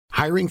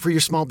Hiring for your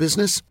small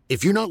business?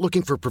 If you're not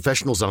looking for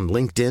professionals on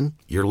LinkedIn,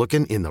 you're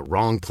looking in the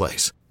wrong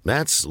place.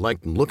 That's like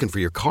looking for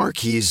your car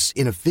keys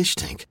in a fish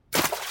tank.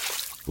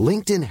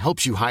 LinkedIn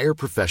helps you hire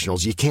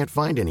professionals you can't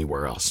find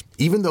anywhere else,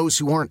 even those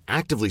who aren't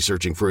actively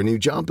searching for a new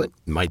job but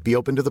might be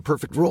open to the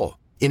perfect role.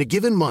 In a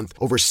given month,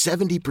 over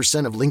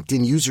 70% of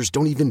LinkedIn users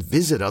don't even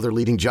visit other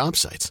leading job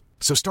sites.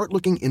 So start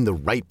looking in the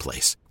right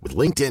place. With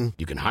LinkedIn,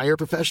 you can hire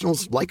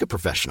professionals like a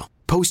professional.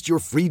 Post your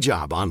free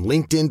job on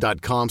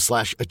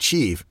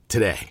linkedin.com/achieve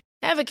today.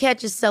 Ever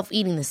catch yourself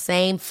eating the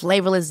same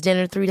flavorless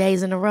dinner 3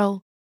 days in a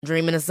row?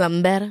 Dreaming of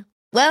something better?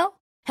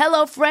 Well,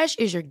 HelloFresh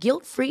is your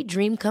guilt-free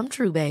dream come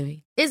true,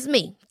 baby. It's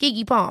me,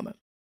 Keke Palmer.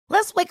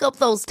 Let's wake up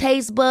those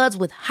taste buds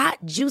with hot,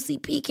 juicy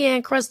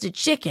pecan-crusted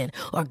chicken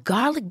or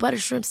garlic butter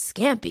shrimp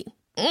scampi.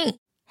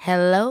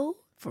 Hello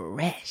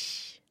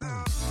Fresh.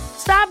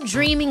 Stop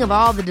dreaming of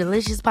all the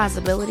delicious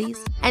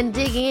possibilities and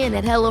dig in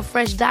at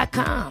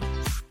HelloFresh.com.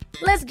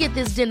 Let's get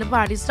this dinner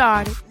party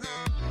started.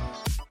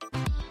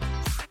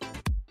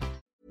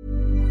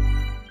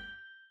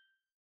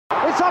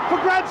 It's up for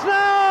grabs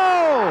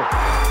now!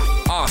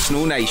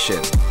 Arsenal Nation.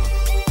 Would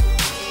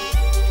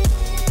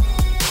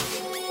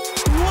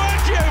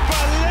you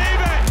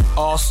believe it?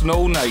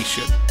 Arsenal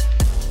Nation.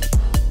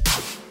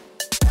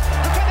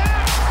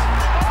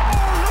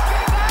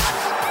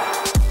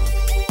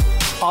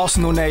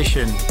 Arsenal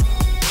Nation.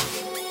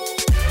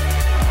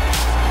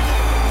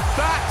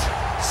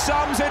 That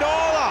sums it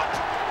all up.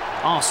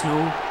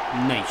 Arsenal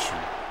Nation.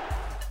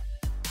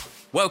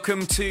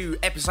 Welcome to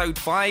episode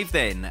 5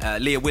 then.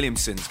 Leah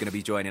Williamson's going to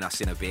be joining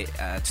us in a bit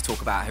to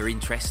talk about her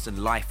interests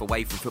and life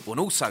away from football. And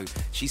also,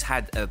 she's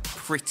had a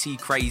pretty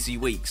crazy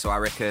week, so I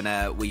reckon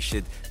we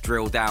should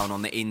drill down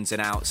on the ins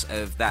and outs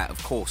of that.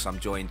 Of course,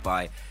 I'm joined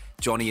by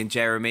Johnny and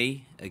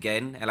Jeremy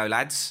again. Hello,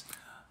 lads.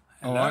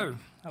 Hello.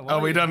 Oh,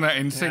 we done that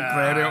in sync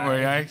there, didn't we,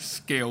 eh?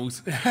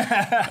 Skills.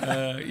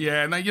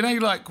 Yeah, now, you know,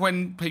 like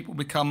when people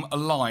become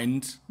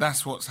aligned,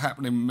 that's what's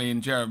happening with me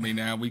and Jeremy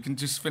now. We can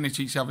just finish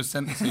each other's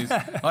sentences.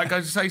 Like, go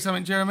to say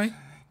something, Jeremy?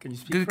 Can you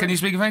speak Can you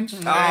speak French? Oh,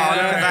 look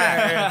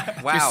at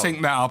that. Wow. Just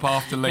sync that up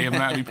after Liam,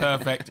 that'd be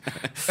perfect.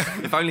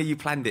 If only you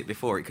planned it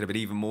before, it could have been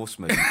even more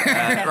smooth.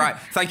 Right,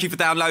 thank you for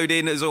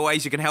downloading. As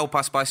always, you can help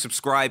us by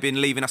subscribing,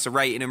 leaving us a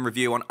rating and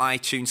review on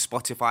iTunes,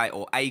 Spotify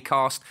or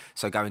Acast.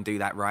 So go and do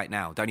that right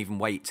now. Don't even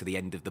wait to the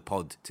end of the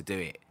pod to do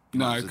it.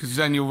 No, because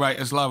then you'll rate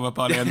us lower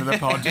by the end of the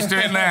pod. Just do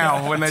it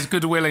now when there's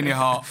goodwill in your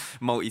heart.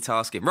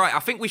 Multitasking. Right, I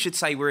think we should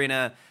say we're in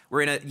a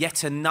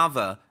yet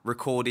another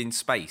recording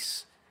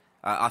space.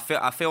 I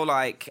feel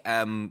like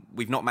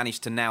we've not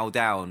managed to nail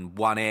down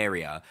one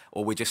area,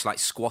 or we're just like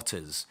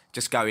squatters,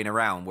 just going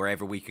around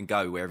wherever we can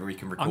go, wherever we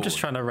can record. I'm just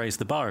trying to raise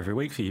the bar every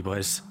week for you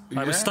boys.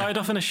 Like, we started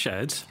off in a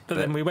shed, but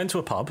then we went to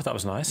a pub. That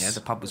was nice. Yeah,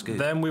 the pub was good.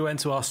 Then we went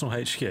to Arsenal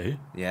HQ.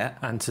 Yeah.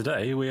 And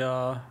today we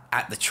are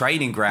at the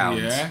training ground.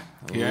 Yeah.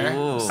 At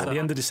the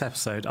end of this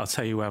episode, I'll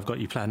tell you where I've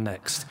got you planned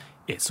next.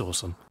 It's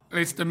awesome.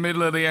 It's the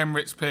middle of the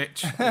Emirates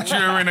pitch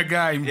during a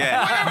game.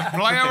 Yeah.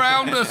 Play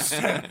around us.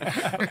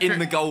 In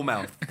the goal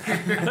mouth.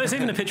 There's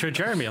even a picture of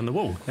Jeremy on the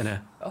wall in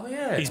here. Oh,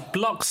 yeah. He's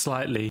blocked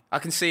slightly. I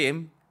can see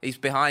him. He's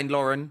behind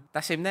Lauren.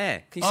 That's him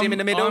there. Can you see him in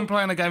the middle? I'm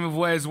playing a game of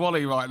Where's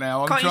Wally right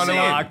now. Can't you see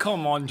him?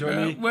 Come on,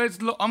 Johnny.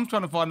 I'm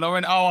trying to find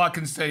Lauren. Oh, I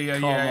can see you.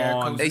 Yeah, on.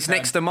 of course He's I can.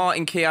 next to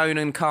Martin Keown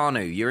and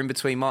Carnu. You're in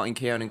between Martin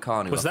Keown and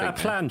Carnu. Was I that a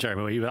think, plan,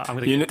 Jeremy? Where you were, I'm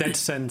going to get dead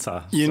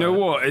centre. You know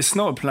what? It's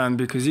not a plan,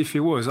 because if it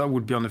was, I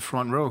would be on the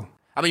front row.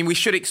 I mean, we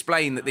should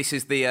explain that this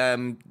is the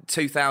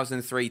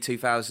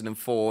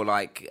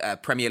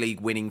 2003-2004 Premier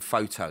League winning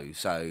photo.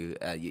 So,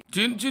 Do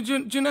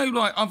you know?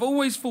 Like, I've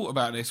always thought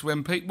about this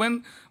when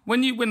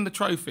you win the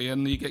trophy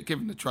and you get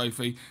given the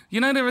trophy.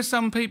 You know, there are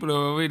some people who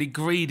are really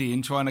greedy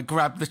and trying to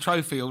grab the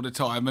trophy all the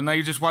time, and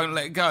they just won't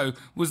let it go.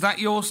 Was that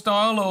your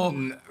style, or?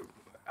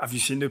 Have you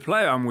seen the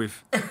player I'm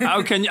with?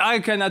 How can I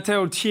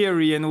tell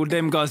Thierry and all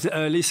them guys,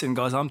 listen,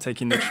 guys, I'm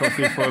taking the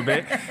trophy for a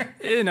bit.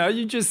 You know,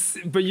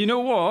 but you know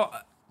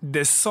what?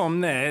 There's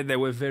some there that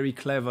were very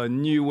clever,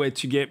 knew where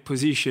to get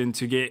positioned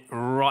to get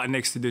right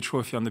next to the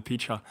trophy on the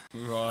picture.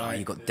 Right.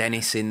 you got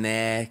Dennis in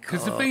there.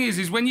 Because the thing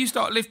is when you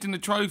start lifting the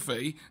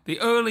trophy,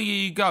 the earlier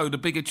you go, the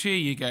bigger cheer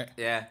you get.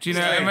 Yeah. Do you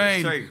know what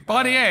I mean?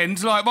 By the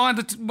end, like by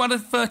the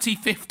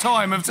 35th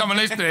time of someone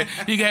lifting it,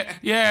 you get,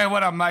 yeah,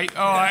 well done, mate.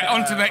 All right,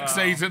 on to next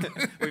season.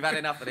 We've had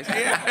enough of this.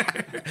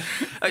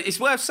 It's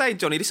worth saying,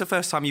 Johnny, this is the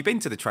first time you've been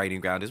to the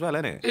training ground as well,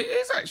 isn't it? It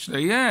is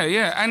actually,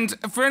 yeah. And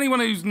for anyone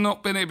who's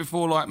not been here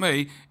before like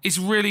me, it's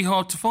really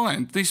hard to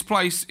find. This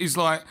place is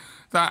like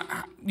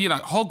that, you know,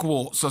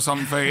 Hogwarts or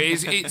something.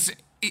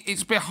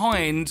 It's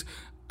behind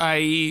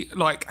a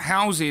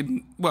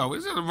housing. Well,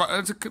 it's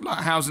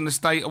a housing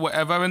estate or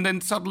whatever, and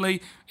then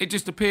suddenly it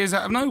just appears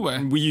out of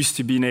nowhere. We used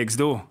to be next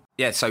door.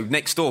 Yeah, so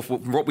next door,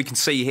 from what we can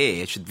see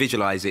here, I should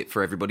visualise it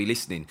for everybody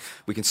listening.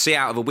 We can see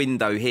out of a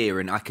window here,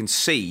 and I can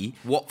see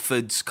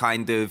Watford's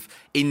kind of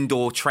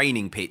indoor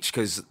training pitch,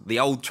 because the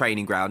old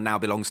training ground now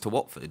belongs to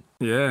Watford.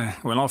 Yeah,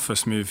 when I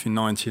first moved in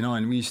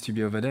 '99, we used to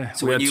be over there.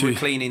 So when you were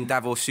cleaning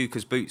Davor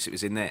Suker's boots, it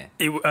was in there?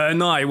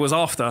 No, it was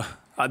after.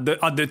 At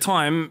the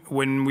time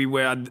when we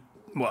were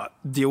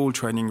the old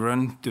training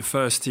run, the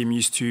first team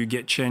used to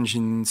get changed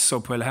in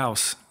Sopwell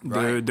House,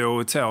 the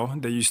hotel.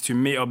 They used to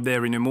meet up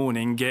there in the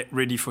morning, get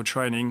ready for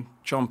training,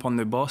 jump on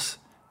the bus,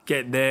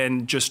 get there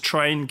and just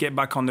train, get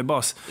back on the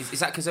bus. Is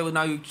that because there were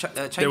no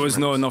changing There was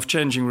rooms? not enough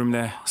changing room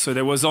there, so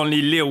there was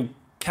only little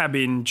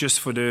cabin just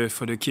for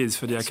the kids,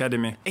 for the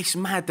academy. It's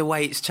mad the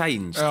way it's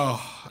changed.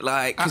 Oh.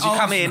 Like, because you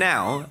come here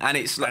now and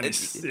it's like,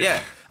 yeah.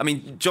 I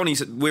mean,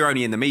 we're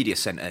only in the media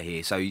centre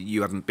here, so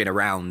you haven't been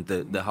around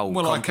the whole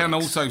Well, complex. I can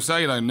also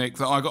say, though, Nick,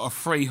 that I got a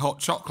free hot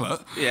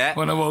chocolate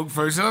when I walked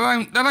through, so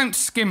they don't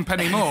skimp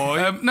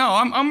anymore. No,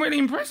 I'm really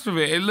impressed with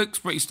it. It looks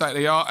pretty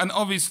state-of-the-art, and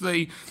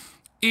obviously,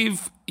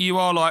 if you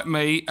are like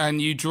me and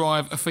you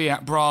drive a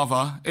Fiat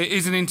Brava, it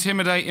is an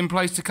intimidating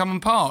place to come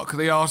and park,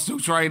 the Arsenal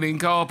training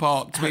car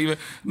park. To be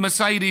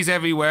Mercedes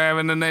everywhere,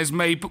 and then there's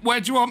me. But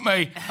where do you want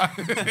me?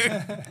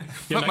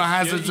 Put my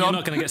hazards on. You're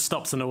not going to get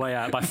stopped on the way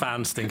out by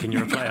fans thinking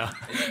you're a player.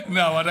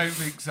 No, I don't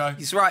think so.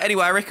 He's right.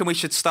 Anyway, I reckon we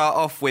should start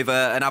off with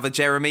another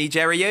Jeremy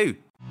you.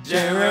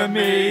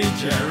 Jeremy,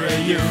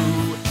 you.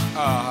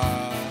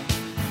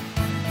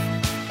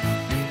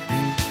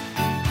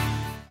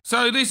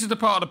 So this is the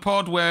part of the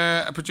pod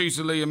where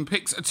producer Liam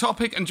picks a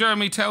topic and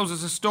Jeremy tells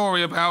us a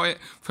story about it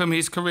from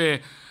his career.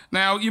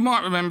 Now, you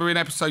might remember in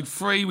episode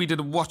 3 we did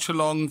a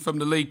watch-along from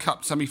the League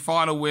Cup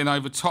semi-final win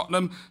over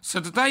Tottenham. So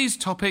today's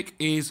topic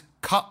is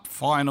Cup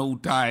Final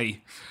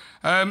Day.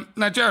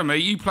 Now, Jeremy,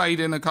 you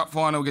played in a cup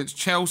final against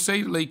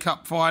Chelsea, League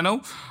Cup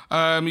final.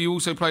 You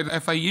also played the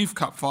FA Youth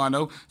Cup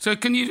final. So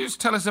can you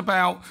just tell us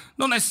about,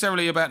 not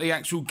necessarily about the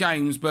actual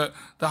games, but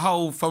the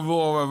whole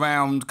furore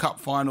around Cup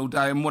Final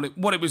Day and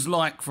what it was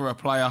like for a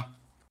player?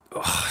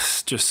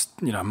 It's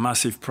just,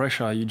 massive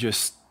pressure. You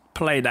just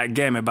play that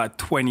game about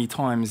 20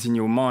 times in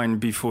your mind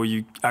before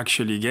you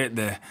actually get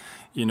there.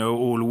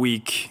 All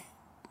week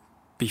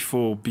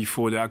before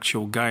the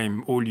actual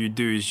game, all you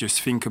do is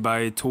just think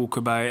about it, talk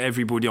about it.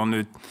 Everybody on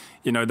the,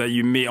 that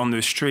you meet on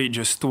the street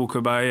just talk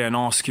about it and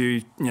ask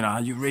you,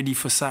 are you ready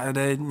for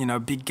Saturday?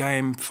 Big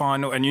game,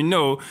 final. And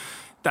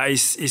that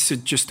it's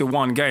just a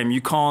one game.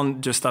 You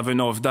can't just have an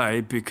off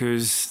day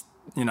because,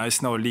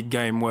 it's not a league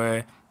game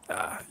where,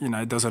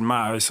 it doesn't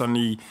matter. It's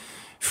only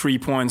 3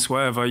 points,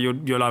 whatever.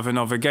 You'll have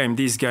another game.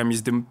 This game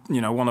is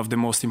one of the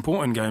most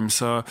important games.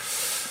 So,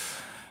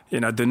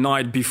 the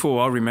night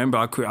before, I remember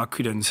I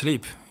couldn't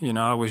sleep.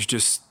 I was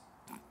just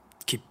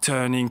keep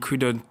turning,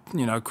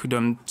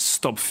 couldn't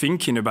stop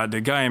thinking about the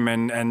game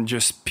and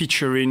just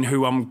picturing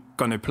who I'm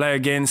going to play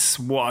against,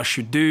 what I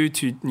should do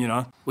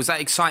to. Was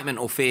that excitement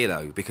or fear,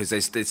 though? Because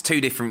there's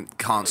two different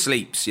can't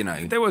sleeps,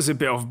 There was a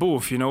bit of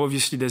both,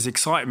 Obviously, there's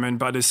excitement,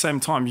 but at the same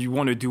time, you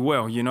want to do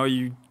well.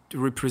 You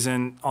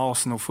represent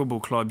Arsenal Football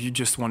Club. You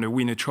just want to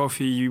win a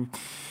trophy.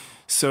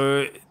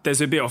 So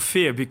there's a bit of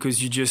fear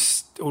because you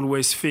just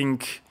always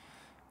think,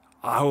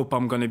 I hope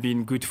I'm going to be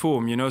in good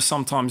form.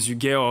 Sometimes you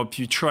get up,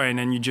 you train,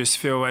 and you just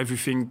feel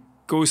everything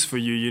goes for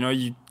you.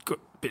 You got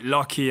a bit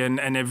lucky and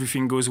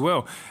everything goes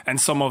well. And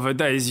some other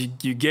days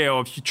you get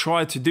up, you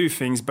try to do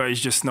things, but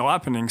it's just not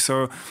happening.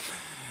 So,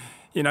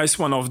 it's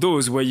one of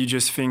those where you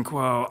just think,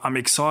 well, I'm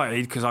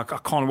excited because I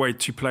can't wait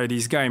to play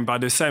this game. But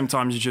at the same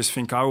time, you just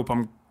think, I hope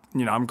I'm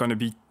going to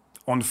be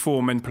on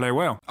form and play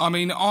well. I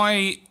mean,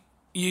 I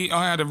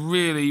had a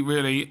really,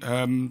 really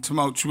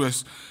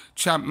tumultuous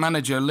champ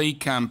manager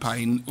league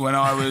campaign when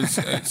I was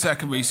at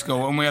secondary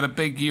school, and we had a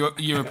big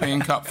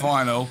European Cup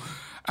final,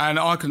 and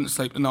I couldn't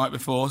sleep the night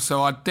before,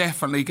 so I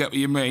definitely get what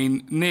you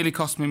mean. Nearly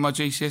cost me my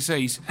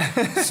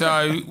GCSEs.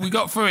 So we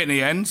got through it in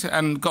the end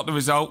and got the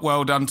result.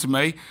 Well done to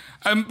me.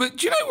 But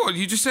do you know what?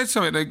 You just said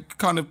something that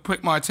kind of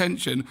pricked my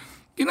attention.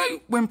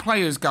 When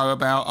players go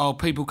about,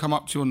 people come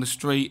up to you on the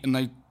street and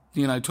they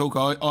talk,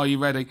 are you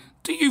ready?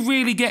 Do you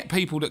really get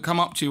people that come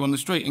up to you on the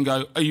street and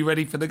go, are you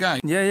ready for the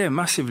game? Yeah,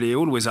 massively. It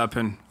always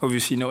happened.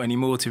 Obviously not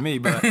anymore to me,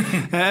 but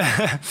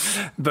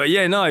but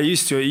yeah, no, it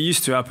used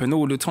to happen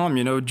all the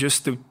time,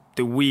 just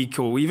the week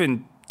or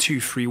even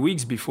 2-3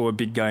 weeks before a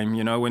big game,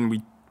 when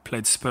we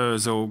played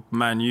Spurs or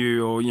Man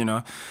U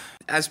or,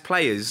 As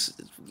players,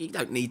 you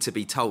don't need to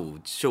be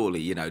told,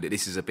 surely, that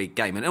this is a big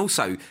game. And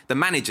also, the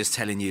manager's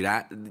telling you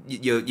that.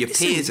 Your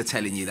peers are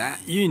telling you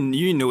that.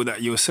 You know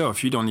that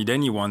yourself. You don't need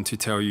anyone to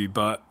tell you.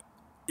 But,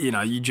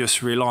 you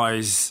just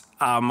realise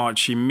how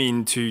much it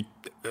means to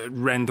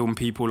random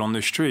people on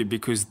the street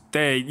because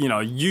they,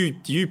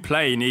 you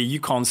playing it, you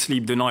can't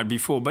sleep the night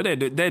before. But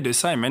they're the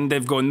same and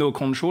they've got no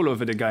control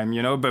over the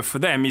game, But for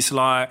them, it's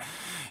like...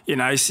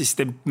 it's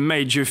the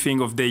major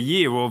thing of the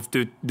year, of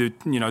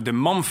the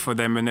month for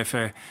them, and if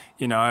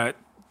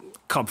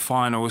cup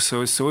final.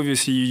 So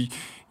obviously,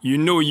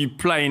 you're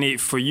playing it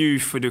for you,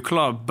 for the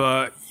club,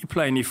 but you're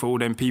playing it for all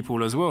them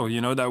people as well.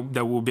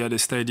 That will be at the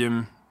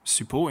stadium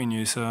supporting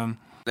you. So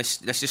let's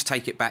just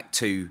take it back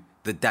to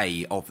the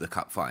day of the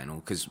cup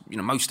final, because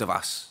most of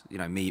us,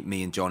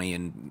 me and Johnny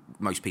and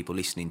most people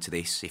listening to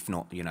this, if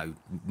not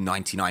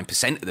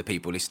 99% of the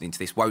people listening to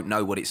this, won't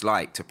know what it's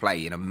like to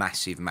play in a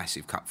massive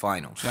cup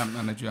final. Champ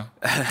manager.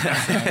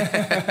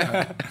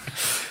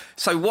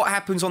 So what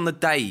happens on the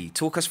day?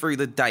 Talk us through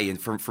the day, and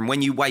from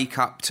when you wake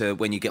up to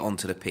when you get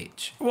onto the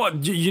pitch. Well,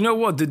 you know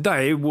what? The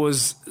day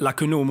was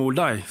like a normal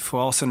day for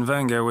Arsene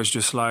Wenger. It was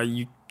just like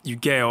you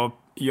get up,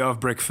 you have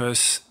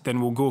breakfast,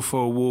 then we'll go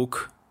for a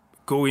walk,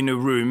 go in a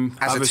room,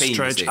 have a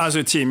stretch. As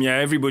a team, yeah,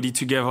 everybody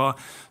together.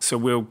 So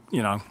we'll,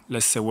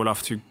 let's say we'll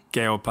have to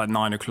get up at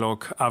 9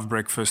 o'clock, have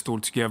breakfast all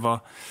together.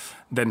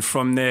 Then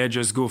from there,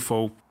 just go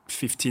for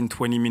 15,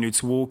 20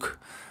 minutes walk.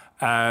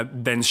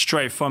 Then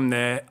straight from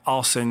there,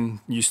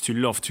 Arsene used to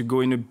love to go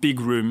in a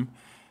big room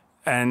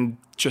and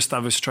just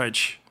have a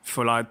stretch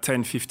for like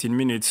 10, 15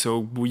 minutes. So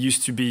we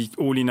used to be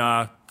all in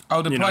our...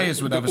 Oh, the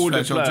players would have a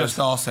stretch, or just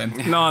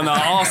Arsene? No,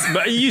 Arsene,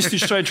 but he used to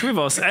stretch with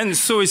us. And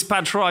so is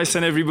Pat Rice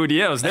and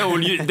everybody else.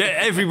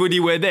 Everybody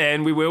were there,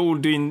 and we were all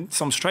doing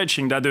some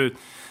stretching that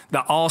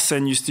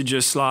Arsene used to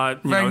just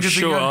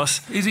show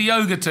us. He's a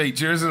yoga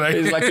teacher, isn't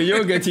he? He's like a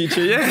yoga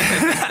teacher,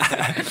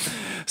 yeah.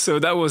 So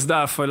that was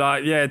that for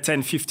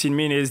 10, 15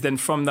 minutes. Then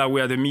from that,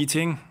 we had a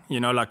meeting,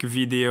 like a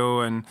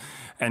video, and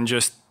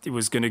just it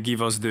was going to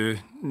give us the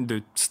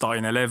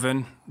starting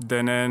 11.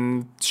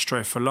 Then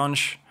straight for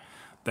lunch.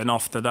 Then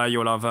after that,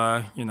 you'll have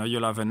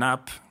a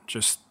nap,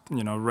 just,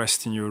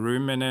 rest in your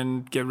room, and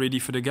then get ready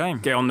for the game.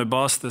 Get on the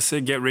bus, that's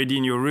it, get ready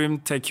in your room,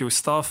 take your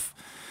stuff,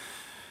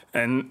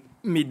 and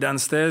meet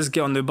downstairs, get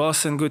on the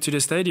bus, and go to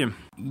the stadium.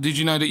 Did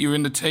you know that you were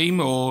in the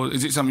team, or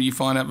is it something you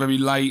find out very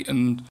late?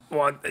 And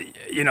well,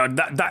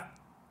 that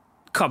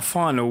cup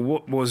final,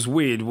 what was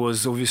weird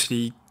was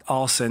obviously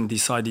Arsene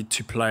decided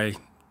to play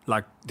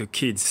like the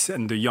kids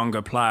and the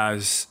younger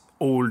players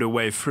all the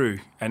way through.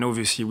 And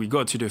obviously we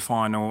got to the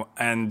final,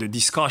 and the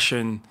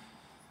discussion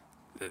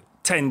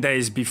 10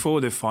 days before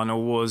the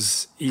final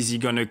was, is he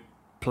going to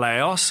play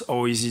us,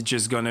 or is he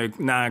just going to,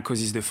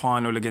 because it's the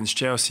final against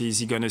Chelsea, is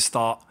he going to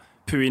start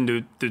putting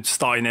the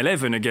starting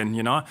 11 again,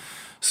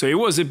 So it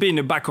was a bit in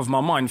the back of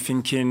my mind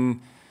thinking,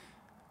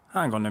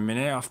 hang on a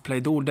minute, I've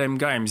played all them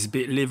games,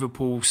 beat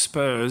Liverpool,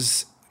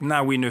 Spurs,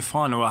 now we're in the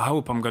final, I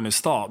hope I'm going to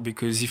start,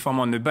 because if I'm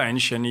on the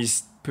bench and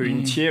he's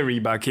putting Thierry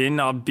back in,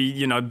 I'd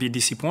be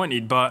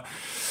disappointed. But,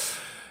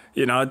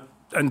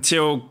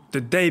 until the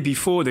day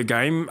before the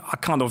game, I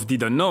kind of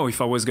didn't know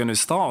if I was going to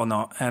start or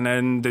not. And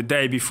then the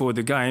day before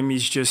the game,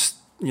 it's just,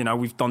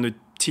 we've done the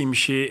team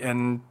sheet,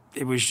 and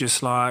it was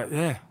just like,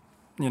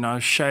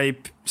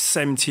 shape,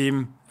 same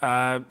team,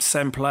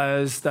 same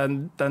players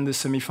than the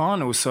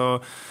semi-final.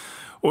 So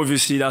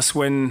obviously that's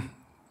when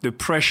the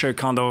pressure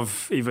kind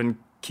of even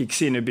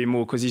kicks in a bit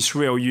more, because it's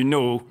real,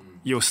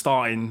 you're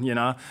starting,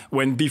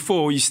 when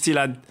before you still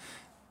had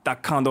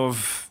that kind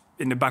of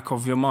in the back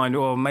of your mind,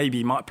 maybe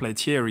he might play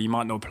Thierry, he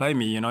might not play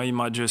me, he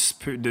might just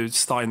put the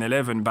starting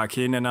 11 back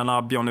in, and then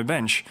I'll be on the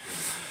bench.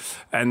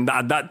 And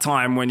at that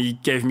time, when he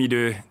gave me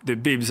the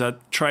bibs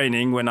at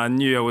training, when I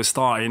knew I was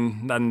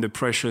starting, then the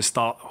pressure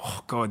started,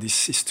 oh God,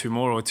 this is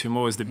tomorrow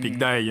is the big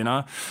day,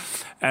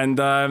 And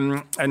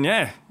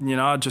yeah,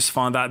 I just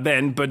found that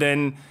then. But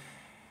then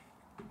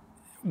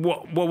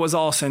what was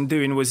Arsene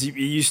doing was he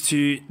used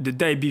to, the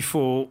day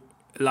before,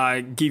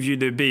 give you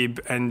the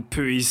bib and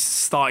put his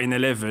starting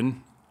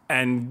 11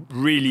 and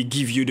really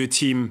give you the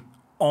team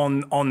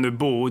on the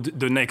board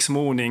the next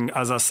morning,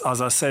 as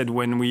I said,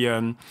 when we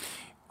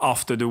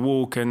after the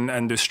walk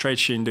and the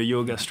stretching, the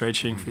yoga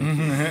stretching.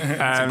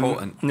 It's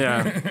important.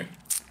 Yeah.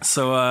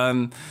 So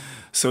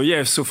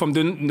from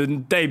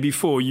the day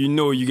before,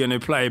 you're going to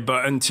play,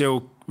 but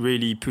until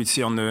really puts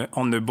it on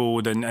the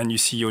board and you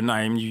see your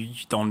name, you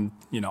don't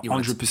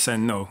 100%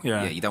 know.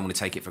 Yeah, you don't want to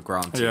take it for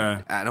granted.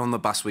 Yeah. And on the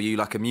bus, were you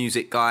like a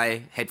music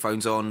guy,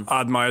 headphones on? I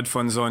had my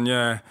headphones on.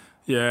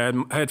 Yeah,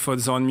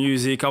 headphones on,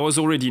 music. I was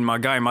already in my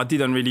game. I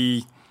didn't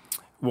really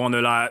want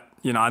to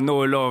I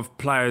know a lot of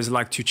players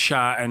like to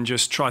chat and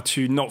just try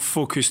to not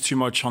focus too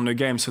much on the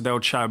game, so they'll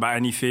chat about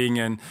anything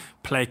and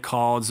play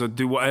cards or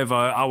do whatever.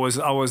 I was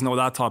not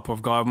that type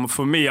of guy.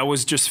 For me, I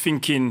was just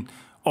thinking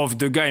of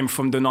the game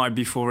from the night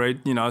before it,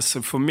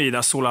 so for me,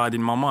 that's all I had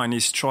in my mind,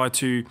 is try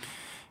to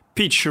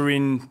picture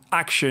in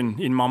action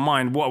in my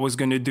mind what I was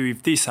going to do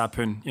if this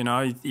happened,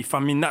 if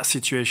I'm in that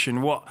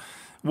situation, what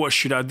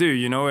should I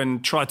do,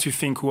 and try to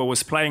think who I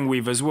was playing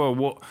with as well,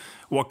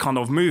 what kind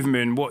of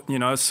movement,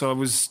 so it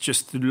was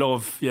just a lot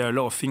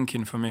of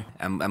thinking for me.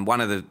 And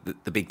one of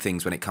the big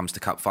things when it comes to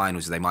cup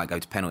finals is they might go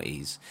to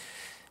penalties.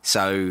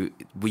 So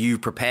were you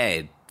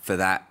prepared for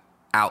that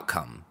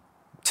outcome?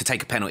 To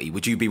take a penalty,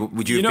 would you have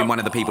been one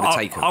of the people to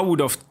take it? I would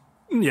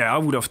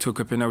have took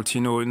a penalty,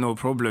 no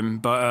problem.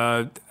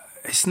 But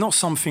it's not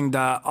something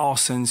that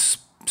Arsene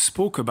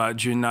spoke about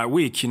during that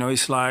week.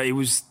 It's like it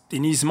was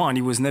in his mind.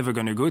 He was never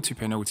going to go to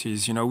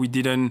penalties. We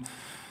didn't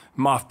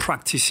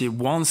practice it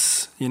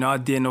once.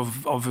 At the end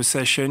of a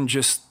session,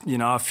 just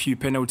a few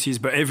penalties,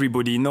 but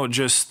everybody, not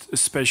just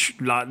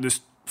especially like the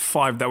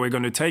 5 that we're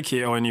going to take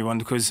it or anyone,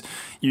 because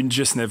you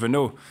just never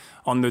know.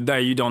 On the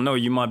day, you don't know.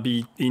 You might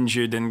be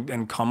injured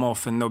and come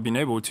off and not being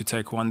able to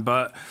take one.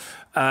 But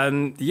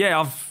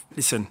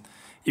listen,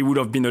 it would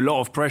have been a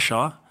lot of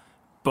pressure,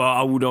 but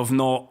I would have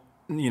not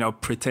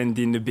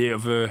pretending a bit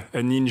of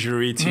an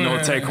injury to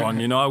not take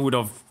one. I would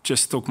have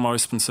just took my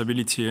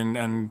responsibility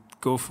and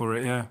go for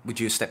it, yeah. Would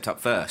you have stepped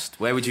up first?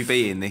 Where would you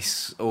be in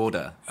this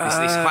order?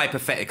 This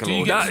hypothetical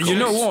order? You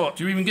know what?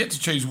 Do you even get to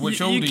choose which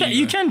order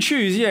you can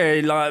choose,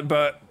 yeah.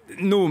 But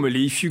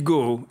normally, if you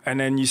go and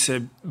then you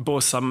say,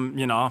 boss,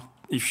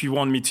 if you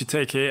want me to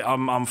take it,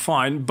 I'm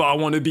fine. But I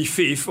want to be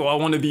fifth or I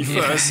want to be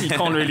first. You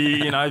can't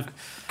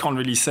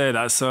really say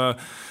that. So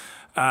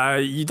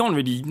you don't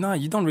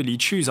really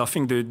choose. I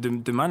think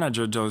the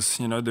manager does.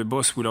 The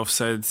boss would have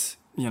said,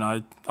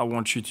 I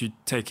want you to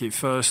take it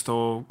first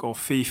or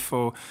fifth,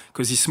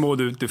 because it's more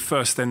the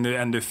first and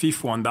the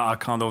fifth one that are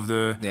kind of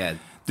the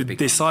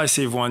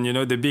decisive one.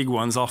 The big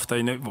ones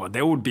after.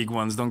 They're all big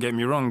ones. Don't get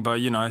me wrong, but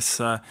it's.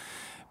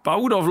 But I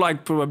would have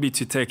liked probably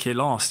to take it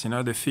last.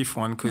 The fifth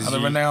one, because the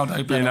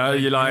Ronaldo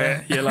penalty.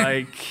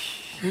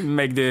 you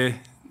make the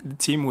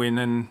team win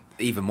and.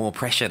 Even more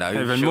pressure, though.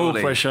 Even more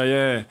pressure,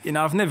 yeah.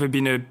 I've never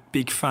been a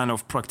big fan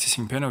of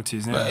practicing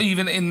penalties. Yeah. But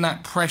even in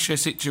that pressure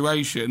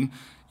situation,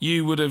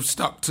 you would have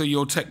stuck to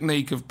your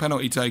technique of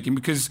penalty taking,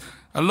 because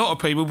a lot of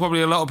people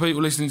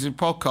listening to the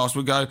podcast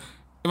would go,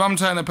 if I'm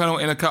taking a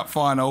penalty in a cup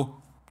final,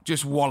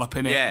 just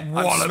walloping it. Yeah,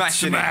 I'm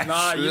smashing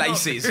it.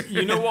 Laces.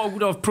 You know what I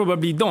would have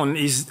probably done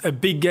is a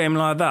big game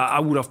like that, I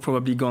would have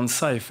probably gone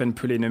safe and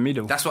put it in the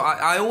middle. That's what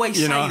I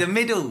always say, the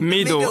middle.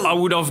 Middle. I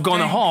would have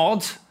gone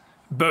hard,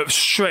 but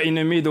straight in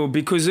the middle,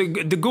 because the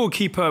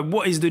goalkeeper,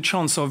 what is the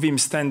chance of him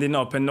standing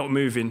up and not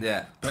moving?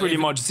 Yeah. Pretty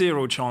much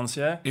zero chance,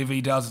 yeah? If he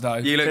does, though.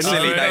 You look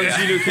silly, don't you?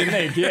 You look a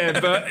neck, yeah,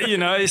 but,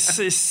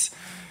 it's...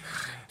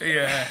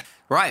 Yeah.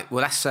 Right,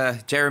 well, that's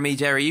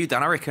Jerry, you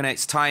done. I reckon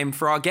it's time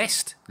for our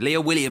guest,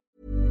 Leah Williams.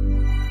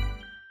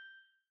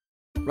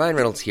 Ryan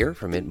Reynolds here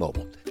from Mint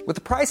Mobile. With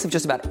the price of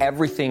just about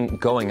everything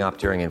going up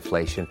during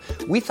inflation,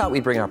 we thought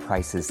we'd bring our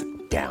prices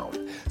down.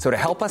 So to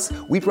help us,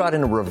 we brought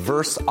in a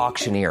reverse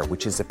auctioneer,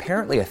 which is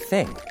apparently a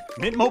thing.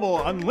 Mint Mobile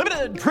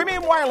Unlimited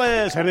Premium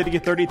Wireless. How to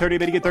get 30, 30,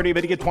 bit to get 30,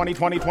 bit to get 20,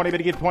 20, 20, bit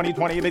to get 20,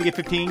 20, bit to get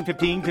 15,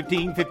 15,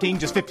 15, 15,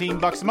 just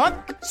 $15 a month?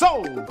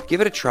 Sold!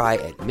 Give it a try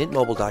at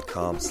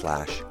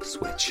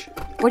mintmobile.com/switch.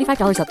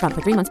 $45 up front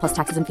for 3 months plus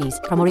taxes and fees.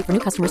 Promo rate for new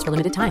customers for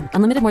limited time.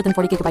 Unlimited more than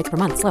 40 gigabytes per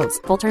month. Slows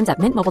full terms at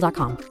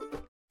mintmobile.com.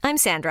 I'm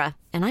Sandra,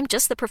 and I'm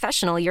just the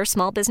professional your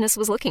small business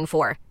was looking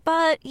for.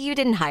 But you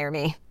didn't hire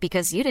me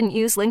because you didn't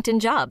use LinkedIn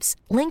Jobs.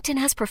 LinkedIn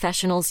has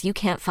professionals you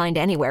can't find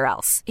anywhere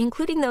else,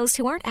 including those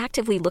who aren't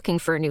actively looking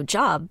for a new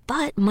job,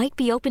 but might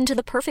be open to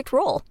the perfect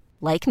role,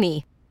 like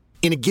me.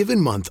 In a given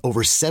month,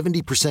 over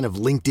 70% of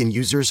LinkedIn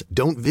users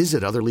don't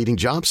visit other leading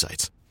job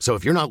sites. So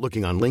if you're not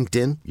looking on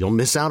LinkedIn, you'll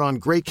miss out on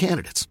great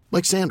candidates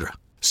like Sandra.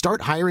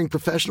 Start hiring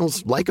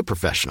professionals like a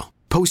professional.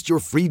 Post your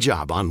free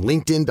job on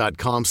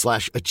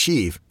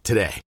linkedin.com/achieve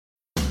today.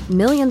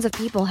 Millions of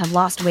people have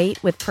lost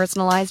weight with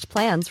personalized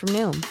plans from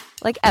Noom.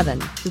 Like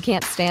Evan, who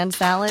can't stand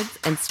salads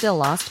and still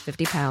lost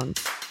 50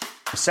 pounds.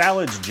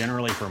 Salads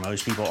generally for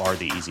most people are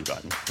the easy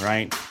button,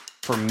 right?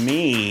 For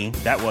me,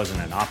 that wasn't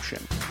an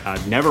option. I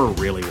never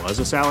really was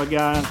a salad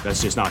guy.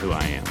 That's just not who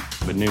I am.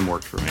 But Noom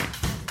worked for me.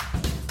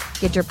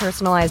 Get your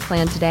personalized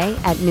plan today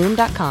at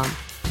Noom.com.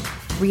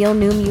 Real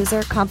Noom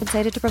user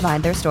compensated to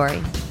provide their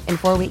story. In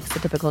 4 weeks, the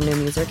typical Noom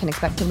user can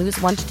expect to lose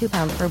 1 to 2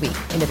 pounds per week.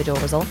 Individual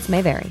results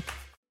may vary.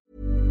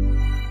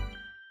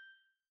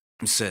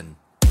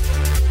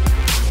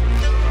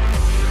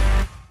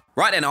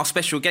 Right then, our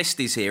special guest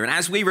is here, and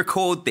as we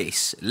record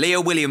this,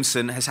 Leah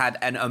Williamson has had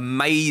an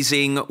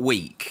amazing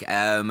week.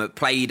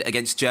 Played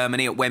against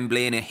Germany at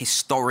Wembley in a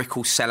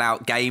historical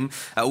sellout game.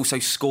 Also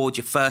scored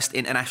your first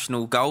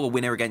international goal, a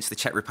winner against the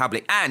Czech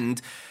Republic,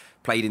 and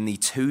played in the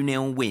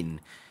 2-0 win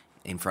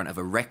in front of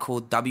a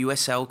record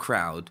WSL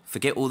crowd.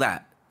 Forget all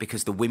that,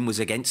 because the win was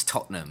against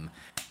Tottenham.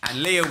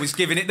 And Leah was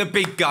giving it the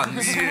big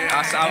guns.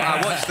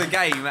 I watched the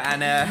game,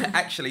 and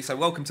actually, so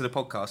welcome to the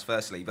podcast,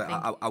 firstly, but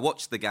I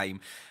watched the game,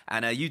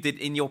 and you did,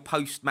 in your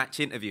post-match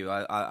interview,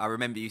 I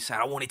remember you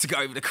saying, I wanted to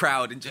go over the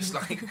crowd and just,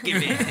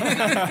 give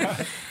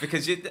it.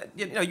 Because,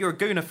 you're a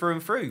Gooner through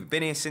and through.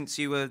 Been here since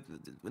you were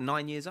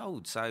 9 years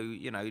old, so,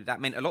 that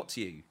meant a lot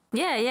to you.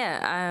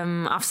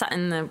 Yeah. I've sat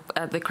in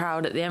the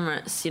crowd at the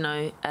Emirates,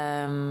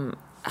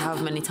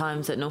 however many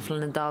times at North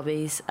London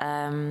derbies,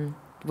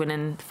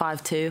 winning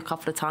 5-2 a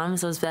couple of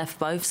times. I was there for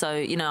both, so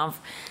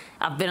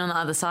I've been on the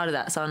other side of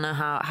that, so I know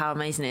how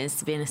amazing it is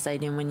to be in a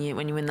stadium when you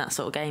win that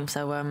sort of game.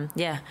 So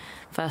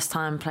first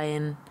time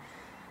playing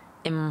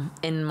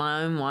in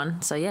my own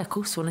one. So yeah, of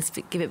course, wanted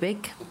to give it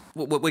big.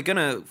 Well, we're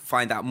gonna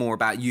find out more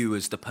about you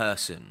as the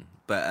person.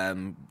 But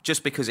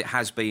just because it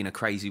has been a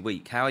crazy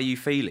week, how are you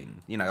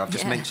feeling? I've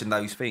just mentioned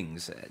those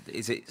things.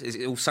 Is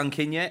it all sunk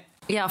in yet?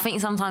 Yeah, I think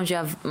sometimes you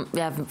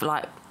have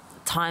like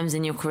times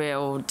in your career,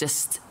 or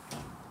just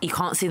you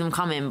can't see them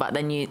coming, but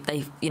then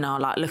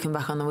like looking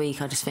back on the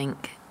week, I just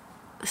think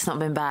it's not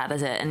been bad,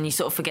 has it? And you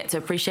sort of forget to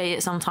appreciate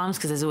it sometimes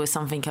because there's always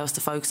something else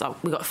to focus on.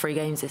 We got 3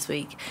 games this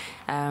week,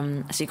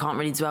 so you can't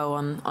really dwell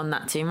on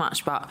that too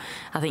much. But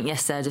I think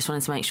yesterday I just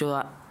wanted to make sure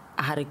that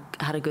I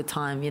had a good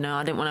time.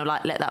 I didn't want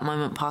to let that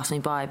moment pass me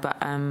by. But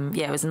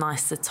it was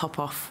nice to top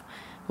off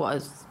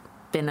what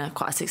been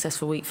quite a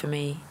successful week for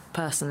me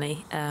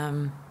personally.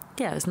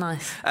 Yeah, it was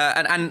nice.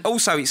 And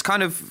also, it's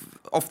kind of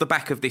off the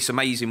back of this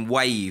amazing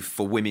wave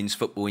for women's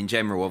football in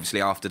general,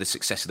 obviously after the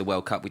success of the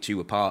World Cup, which you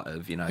were part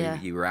of,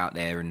 you were out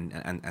there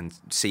and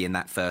seeing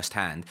that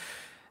firsthand.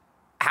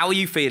 How are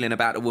you feeling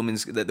about the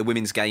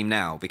women's game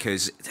now?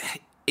 Because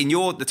in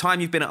the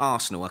time you've been at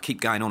Arsenal, I keep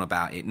going on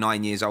about it,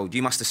 9 years old,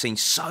 you must have seen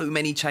so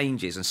many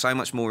changes and so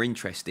much more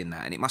interest in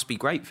that, and it must be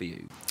great for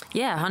you.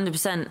 Yeah,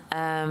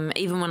 100%.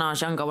 Even when I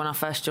was younger, when I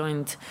first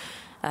joined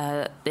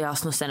the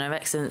Arsenal Centre of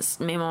Excellence,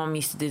 me and my mum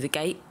used to do the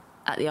gate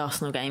at the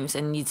Arsenal games,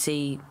 and you'd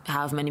see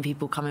how many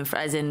people coming for,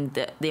 as in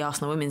the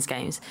Arsenal women's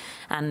games,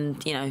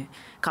 and a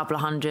couple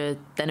of hundred,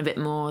 then a bit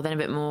more,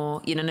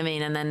 you know what I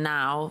mean? And then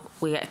now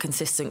we get a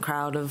consistent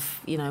crowd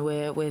of,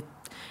 we're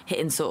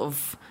hitting sort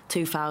of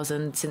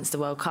 2,000 since the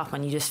World Cup,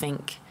 and you just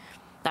think,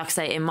 like I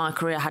say, in my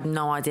career I had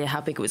no idea how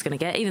big it was going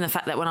to get. Even the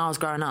fact that when I was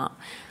growing up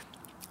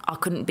I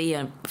couldn't be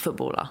a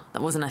footballer.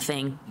 That wasn't a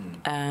thing.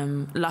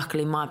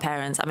 Luckily, my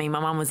parents, my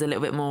mum was a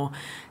little bit more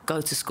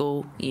go to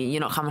school.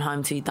 You're not coming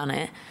home till you've done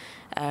it.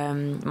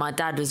 My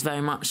dad was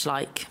very much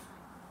like,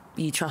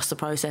 you trust the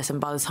process,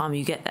 and by the time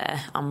you get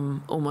there,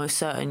 I'm almost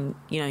certain,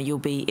 it'll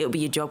be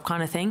your job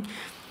kind of thing.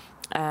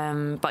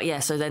 But yeah,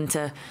 so then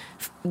to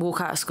walk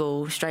out of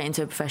school straight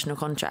into a professional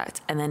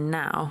contract, and then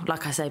now,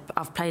 like I say,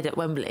 I've played at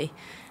Wembley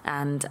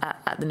and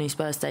at the new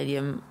Spurs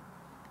Stadium.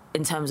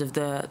 In terms of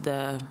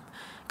the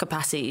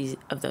capacity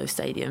of those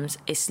stadiums,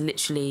 it's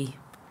literally,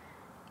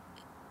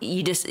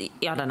 I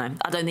don't know,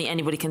 I don't think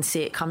anybody can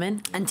see it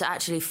coming, and to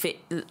actually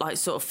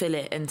sort of fill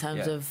it in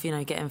terms of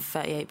getting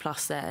 38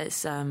 plus there,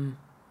 it's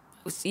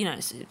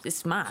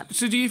mad.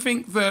 So do you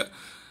think that,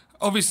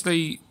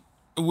 obviously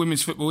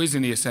women's football is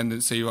in the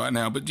ascendancy right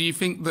now, but do you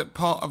think that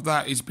part of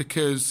that is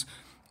because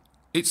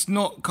it's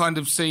not kind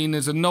of seen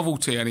as a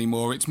novelty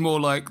anymore? It's more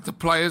like the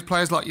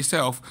players like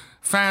yourself,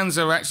 fans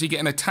are actually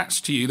getting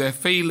attached to you. They're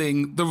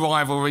feeling the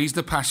rivalries,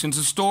 the passions,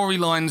 the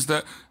storylines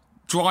that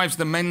drives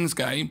the men's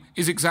game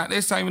is exactly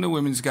the same in the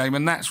women's game,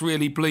 and that's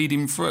really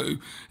bleeding through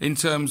in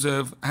terms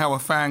of how a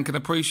fan can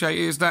appreciate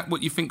it. Is that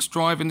what you think's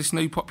driving this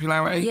new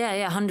popularity?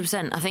 Yeah,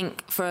 100%. I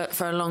think for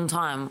a long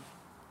time,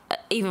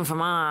 even from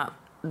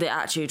the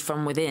attitude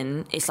from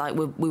within, it's like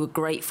we were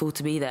grateful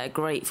to be there,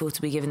 grateful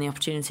to be given the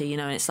opportunity,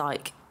 and it's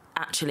like,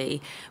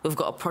 actually, we've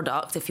got a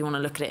product, if you want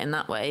to look at it in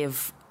that way,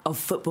 of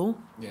football,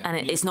 and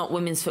it's not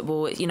women's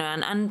football,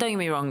 and don't get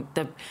me wrong,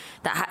 that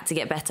had to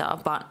get better,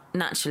 but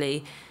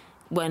naturally,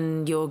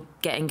 when you're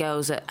getting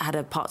girls that had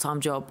a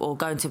part-time job or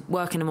going to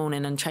work in the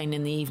morning and train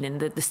in the evening,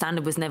 the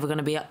standard was never going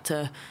to be up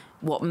to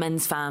what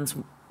men's fans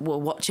were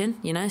watching,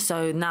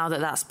 so now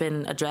that's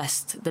been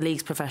addressed, the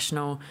league's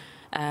professional,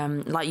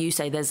 like you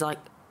say, there's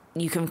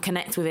you can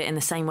connect with it in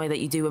the same way that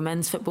you do with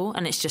men's football,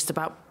 and it's just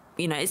about,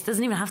 it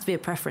doesn't even have to be a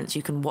preference.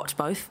 You can watch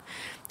both.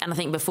 And I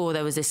think before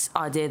there was this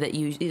idea that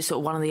you sort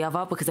of one or the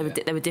other, because there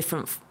were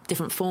different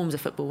forms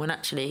of football. And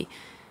actually,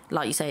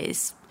 like you say,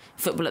 it's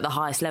football at the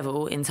highest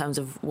level in terms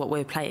of what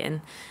we're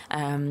playing.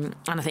 And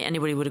I think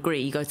anybody would agree.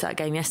 You go to that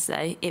game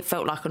yesterday, it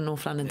felt like a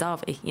North London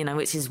derby,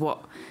 which is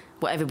what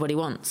everybody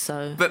wants.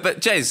 So, but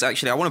Jez,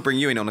 actually, I want to bring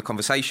you in on the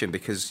conversation,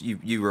 because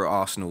you were at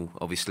Arsenal,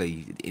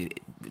 obviously.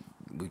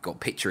 We've got a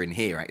picture in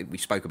here. We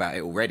spoke about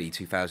it already.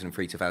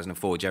 2003,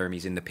 2004.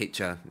 Jeremy's in the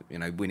picture,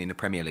 winning the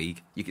Premier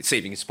League. You can see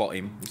if you can spot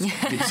him. You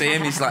can see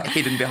him. He's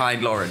hidden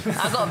behind Lauren.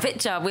 I got a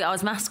picture. I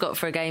was mascot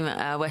for a game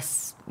at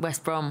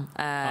West Brom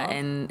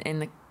in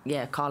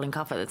the Carling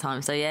Cup at the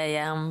time. So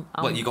I'm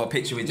What, you got a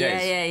picture with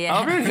Jez? Yeah.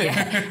 Oh, really?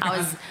 Yeah.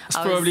 It's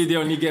probably the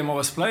only game I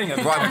was playing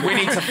at. Right, we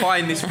need to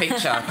find this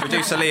picture.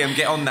 Producer Liam,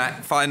 get on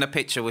that. Find the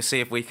picture. We'll see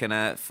if we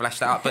can flash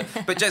that up.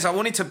 But Jez, I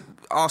wanted to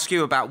ask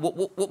you about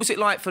what was it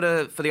like for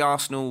the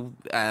Arsenal?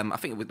 I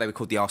think they were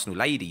called the Arsenal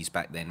Ladies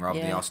back then, rather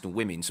than the Arsenal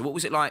Women. So what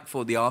was it like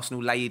for the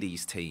Arsenal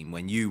Ladies team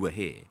when you were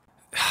here?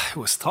 It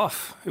was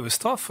tough. It was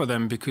tough for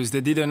them because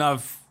they didn't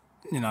have,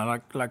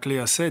 like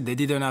Leah said, they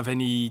didn't have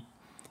any.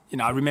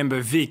 I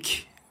remember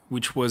Vic,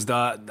 which was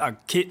that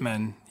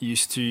kitman,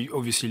 used to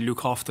obviously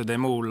look after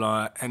them all,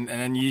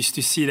 and you used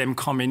to see them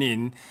coming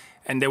in,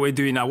 and they were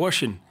doing our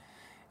washing,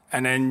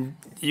 and then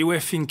you were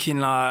thinking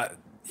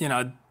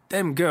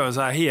them girls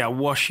are here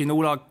washing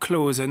all our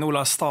clothes and all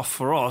our stuff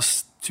for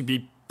us to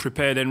be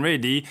prepared and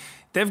ready.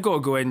 They've got to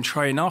go and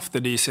train after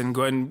this and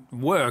go and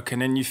work,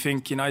 and then you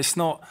think, it's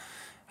not.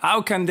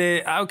 How can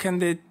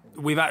they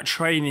without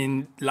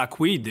training like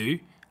we do?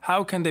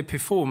 How can they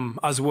perform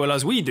as well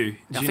as we do?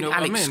 I think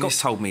Alex Scott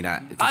told me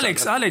that.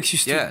 Alex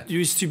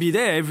used to be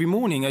there every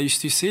morning. I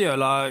used to see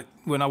her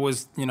when I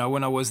was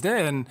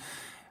there, and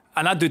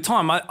at the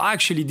time I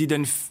actually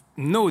didn't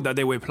know that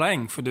they were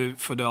playing for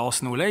the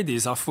Arsenal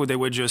Ladies. I thought they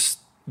were just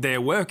there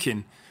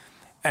working.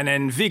 And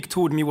then Vic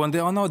told me one day,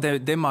 "Oh no,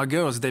 they're my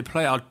girls. They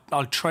play.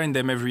 I'll train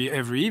them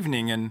every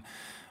evening." And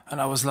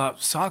I was like,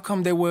 "So how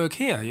come they work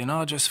here?"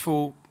 I just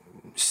thought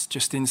it's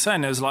just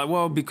insane. I was like,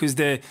 "Well, because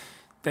they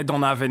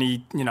don't have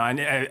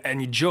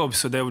any job,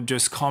 so they would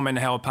just come and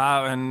help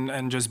out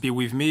and just be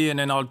with me, and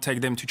then I'll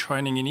take them to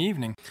training in the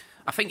evening."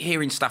 I think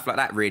hearing stuff like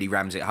that really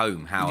rams it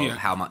home,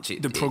 how much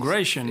it the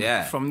progression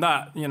from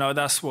that,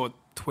 that's what,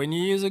 20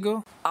 years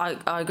ago? I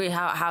agree.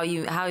 How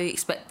you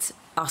expect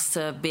us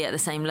to be at the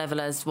same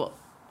level as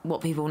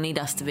what people need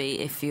us to be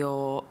if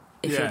you're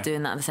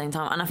doing that at the same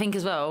time. And I think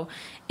as well,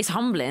 it's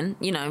humbling,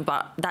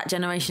 but that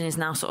generation is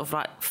now sort of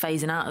like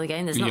phasing out of the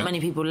game. There's not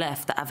many people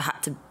left that have had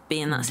to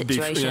be in that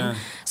situation.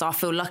 So I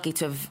feel lucky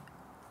to have,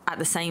 at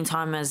the same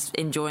time as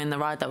enjoying the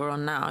ride that we're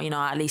on now,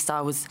 at least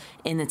I was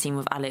in the team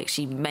with Alex.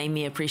 She made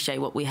me appreciate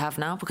what we have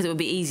now, because it would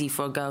be easy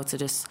for a girl to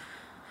just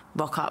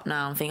rock up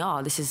now and think,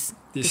 this is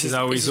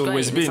how it's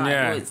always been.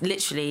 Well, it's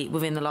literally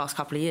within the last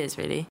couple of years,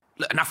 really.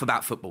 Look, enough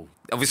about football.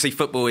 Obviously,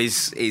 football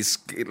is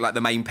like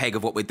the main peg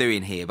of what we're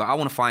doing here. But I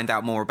want to find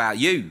out more about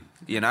you,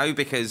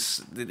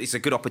 because it's a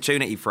good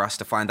opportunity for us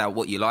to find out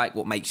what you like,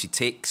 what makes you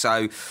tick.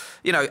 So,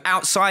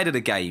 outside of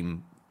the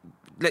game,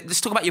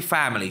 let's talk about your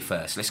family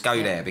first. Let's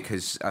go there,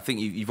 because I think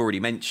you've already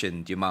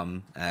mentioned your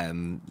mum.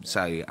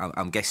 So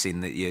I'm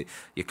guessing that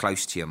you're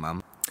close to your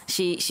mum.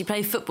 She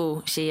played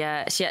football. She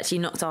actually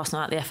knocked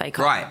Arsenal out of the FA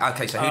Cup. Right,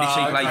 okay, so who did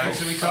she play for?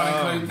 So we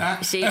can't include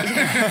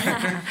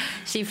that.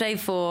 She played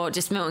for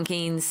just Milton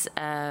Keynes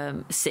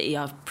City,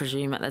 I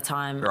presume, at the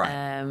time,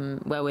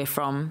 where we're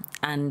from.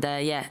 And,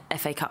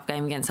 FA Cup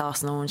game against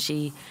Arsenal. And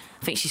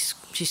I think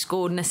she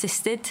scored and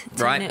assisted.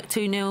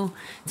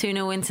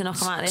 2-0 win to knock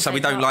them out of the FA Cup. So we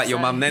don't like your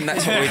mum then?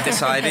 That's what we've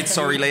decided.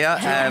 Sorry, Leah.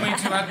 Do you want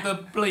me to add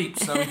the bleep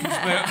so we can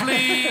spare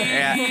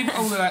bleep?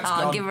 All of that's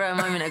gone. I'll give her a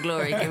moment of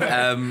glory.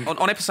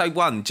 On episode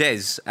 1,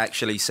 Jez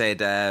actually said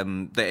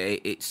that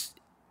it's,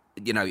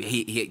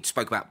 he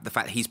spoke about the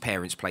fact that his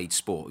parents played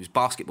sport. It was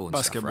basketball and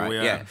stuff, right?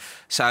 Yeah.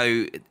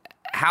 So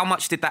how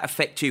much did that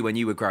affect you when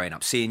you were growing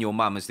up, seeing your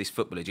mum as this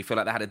footballer? Do you feel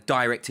like that had a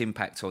direct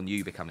impact on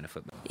you becoming a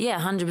footballer? Yeah,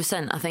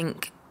 100%. I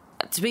think,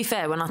 to be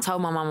fair, when I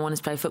told my mum I wanted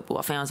to play football,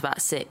 I think I was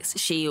about 6.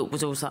 She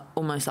was also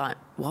almost like,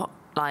 what?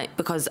 Like,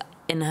 because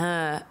in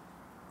her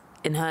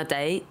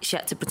day, she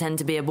had to pretend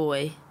to be a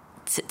boy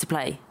to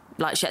play.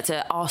 Like, she had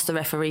to ask the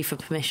referee for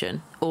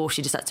permission, or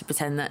she just had to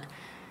pretend that,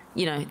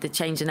 to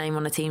change the name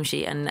on a team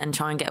sheet and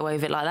try and get away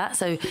with it like that.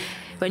 So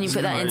when you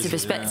put that into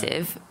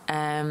perspective,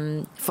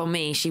 for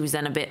me, she was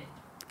then a bit,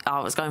 I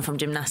was going from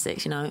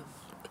gymnastics,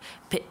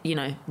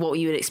 what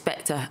you would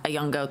expect a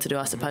young girl to do,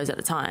 I suppose, at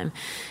the time.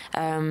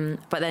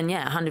 But then,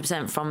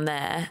 100% from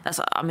there,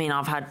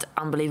 I've had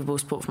unbelievable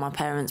support from my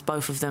parents.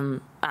 Both of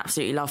them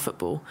absolutely love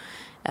football.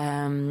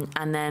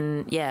 And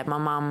then, my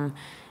mum,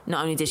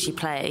 not only did she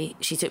play,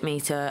 she took me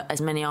to as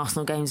many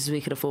Arsenal games as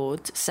we could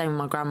afford, same with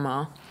my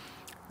grandma,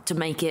 to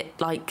make it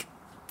like,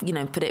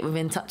 put it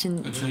within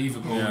touching.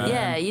 Achievable.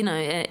 Yeah,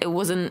 it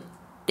wasn't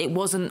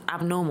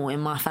abnormal in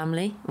my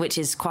family, which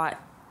is quite.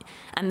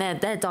 And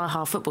they're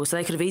die-hard football, so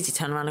they could have easily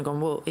turned around and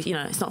gone, well,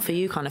 it's not for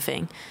you kind of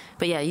thing.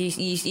 But yeah,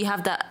 you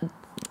have that.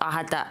 I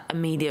had that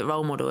immediate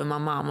role model in my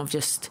mum of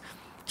just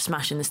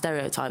smashing the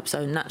stereotype.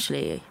 So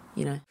naturally,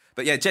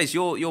 But yeah, Jez,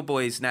 your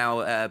boy is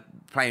now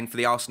playing for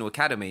the Arsenal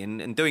Academy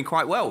and doing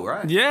quite well,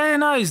 right? Yeah,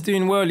 no, he's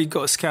doing well. He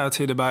got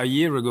scouted about a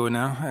year ago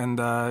now,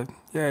 and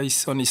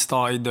he's only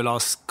started the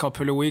last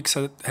couple of weeks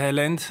at Hale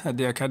End at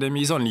the academy.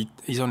 He's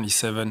only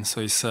 7,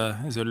 so it's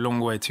a long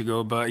way to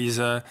go. But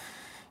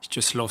he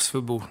just loves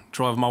football.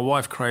 Drive my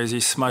wife crazy.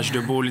 Smash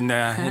the ball in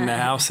the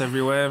house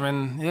everywhere,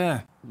 and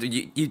yeah.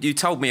 You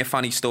told me a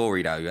funny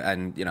story though,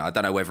 and I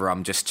don't know whether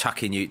I'm just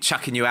chucking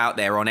you out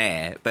there on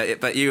air,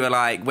 but you were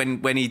like,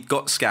 when he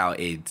got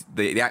scouted,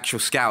 the actual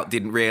scout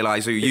didn't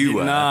realise who you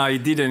were. No, he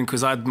didn't,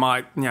 because I had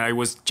my, it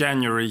was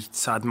January,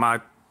 so I had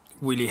my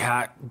woolly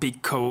hat,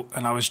 big coat,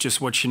 and I was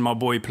just watching my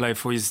boy play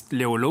for his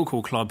little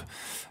local club,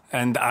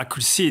 and I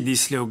could see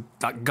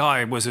that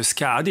guy was a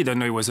scout. I didn't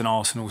know he was an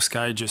Arsenal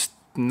scout, just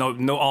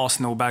no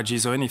Arsenal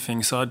badges or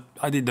anything, so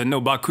I didn't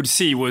know, but I could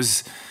see he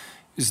was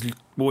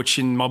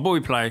watching my boy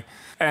play,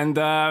 and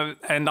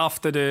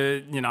after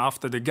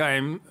the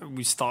game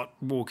we start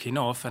walking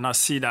off, and I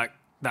see that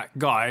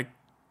guy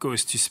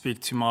goes to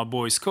speak to my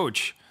boy's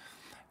coach,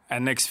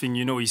 and next thing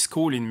you know, he's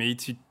calling me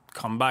to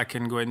come back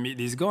and go and meet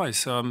these guys.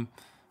 So I'm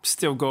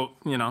still got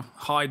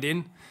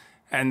hiding,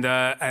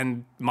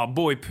 and my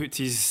boy put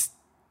his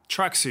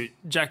tracksuit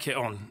jacket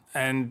on,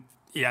 and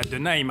he had the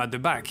name at the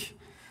back,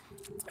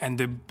 and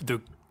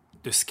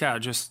the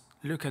scout just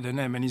look at the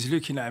name, and he's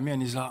looking at me,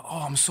 and he's like,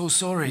 "Oh, I'm so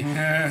sorry."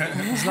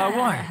 He's like,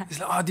 "Why?" He's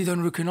like, "I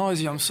didn't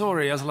recognise you. I'm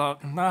sorry." I was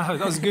like, "No,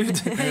 that's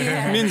good."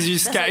 It means you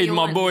scattered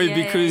my boy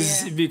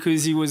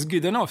because he was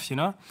good enough,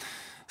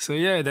 So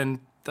yeah,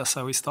 then that's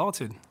how we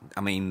started.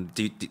 I mean,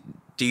 do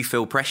you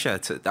feel pressure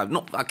to?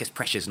 I guess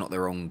pressure's not the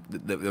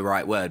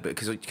right word, but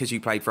because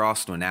you played for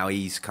Arsenal, now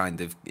he's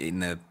kind of in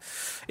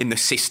the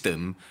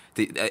system.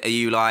 Are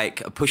you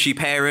like a pushy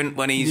parent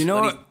when he's?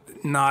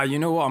 Nah, you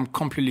know what? I'm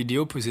completely the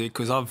opposite,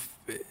 because I've.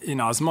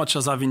 As much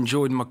as I've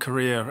enjoyed my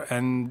career,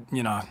 and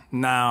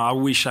now I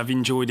wish I've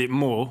enjoyed it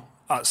more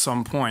at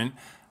some point,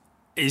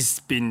 it's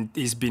been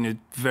a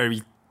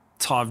very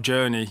tough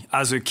journey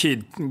as a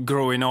kid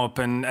growing up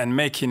and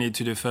making it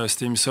to the first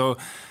team. So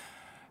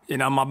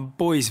my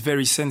boy is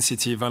very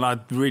sensitive, and I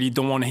really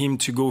don't want him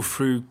to go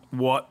through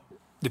what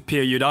the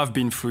period I've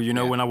been through, you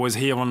know, when I was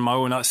here on my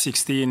own at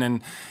 16,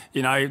 and,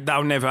 you know,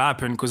 that'll never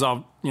happen because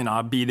I'll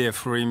be there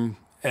for him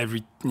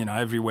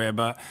everywhere.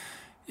 But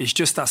it's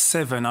just at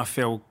 7, I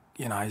felt,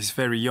 you know, he's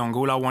very young.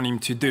 All I want him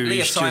to do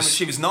Leah is signed when just...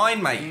 she was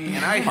 9, mate,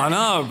 you know? I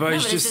know, but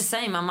it's it's just... the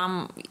same. My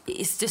mum,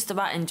 it's just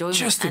about enjoyment.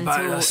 Just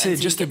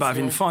about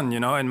having fun, you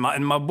know. And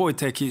my boy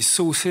takes it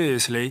so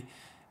seriously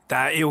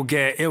that he'll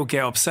get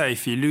upset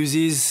if he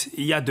loses.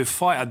 He had a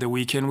fight at the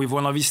weekend with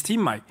one of his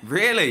teammates.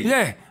 Really?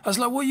 Yeah. I was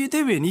like, what are you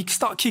doing? He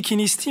started kicking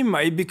his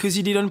teammate because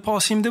he didn't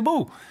pass him the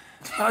ball.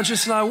 I was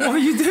just like, what are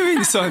you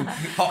doing, son?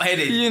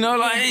 Hot-headed. You know,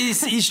 like,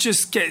 he's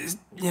just get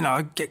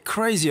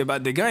crazy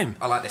about the game.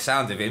 I like the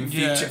sound of him.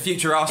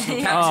 Future Arsenal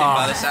captain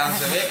by the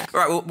sounds of it.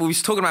 Right, well, we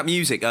was talking about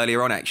music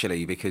earlier on,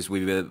 actually, because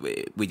we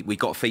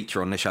got a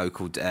feature on the show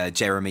called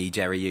Jeremy,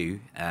 Jerry You,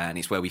 and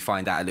it's where we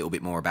find out a little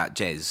bit more about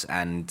Jez.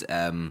 And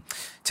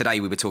today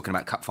we were talking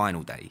about Cup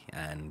Final Day,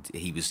 and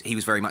he was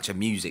very much a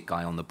music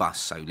guy on the bus,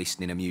 so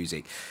listening to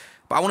music.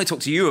 But I want to talk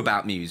to you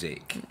about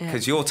music,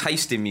 because your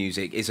taste in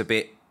music is a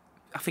bit...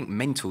 I think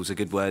mental's a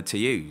good word to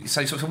use.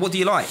 So what do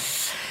you like?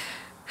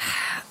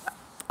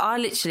 I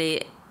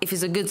literally, if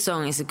it's a good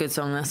song, it's a good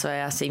song. That's the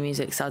way I see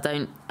music. So I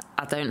don't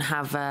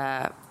have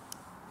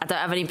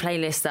any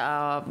playlists that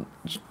are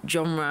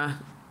genre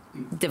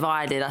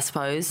divided, I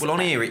suppose. Well, on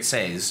here it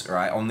says,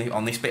 right,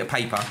 on this bit of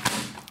paper,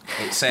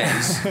 it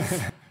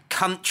says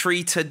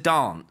country to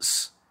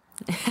dance.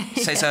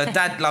 It says her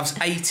dad loves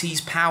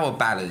 80s power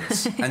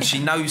ballads and she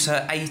knows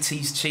her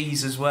 80s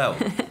cheese as well.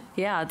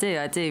 Yeah,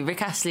 I do.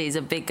 Rick Astley is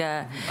a big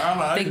man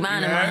in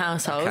my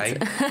household. Okay.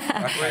 We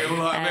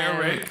all like a bit of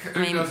Rick.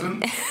 Who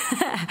doesn't?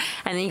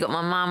 And then you got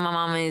my mum. My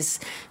mum is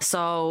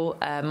soul,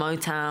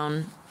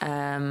 Motown.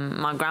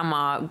 My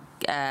grandma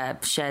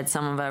shared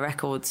some of her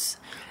records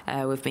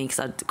with me because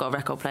I got a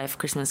record player for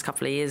Christmas a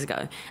couple of years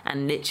ago.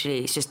 And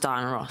literally, it's just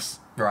Diana Ross.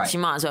 Right. She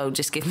might as well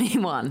just give me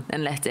one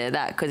and left it at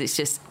that because it's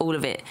just all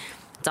of it.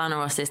 Diana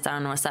Ross this,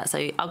 Diana Ross that. So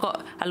I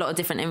got a lot of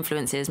different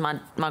influences. My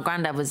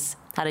granddad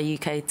had a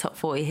UK top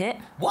 40 hit.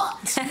 What?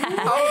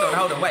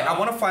 Hold on. Wait, I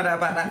want to find out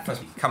about that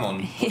first. Come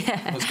on.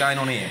 What's going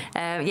on here?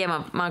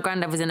 My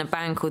granddad was in a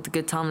band called the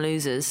Good Time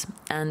Losers.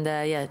 And,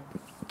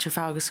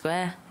 Trafalgar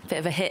Square. Bit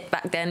of a hit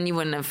back then.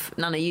 None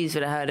of yous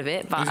would have heard of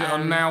it. But, is it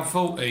on Now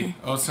 40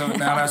 or something?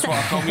 Now that's what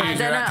I call music.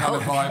 That kind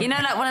of vibe. You know,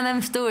 like one of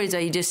them stories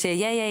where you just say,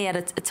 he had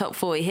a top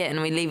 40 hit,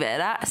 and we leave it at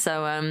that.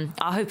 So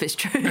I hope it's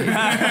true. Everyone's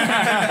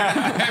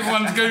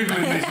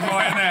googling this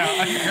right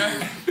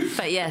now.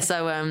 But yeah,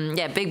 so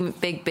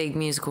big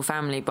musical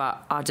family.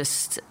 But I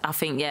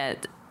think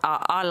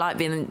I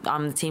like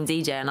I'm the team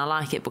DJ, and I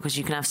like it because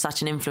you can have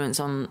such an influence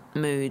on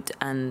mood,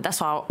 and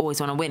that's why I always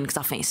want to win, because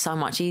I think it's so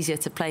much easier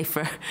to play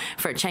for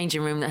a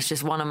changing room that's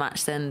just won a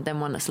match than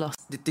one that's lost.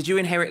 Did you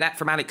inherit that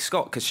from Alex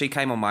Scott? Because she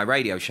came on my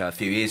radio show a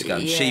few years ago.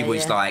 She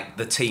was like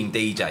the team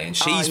DJ, and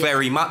she's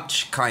very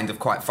much kind of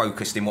quite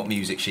focused in what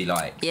music she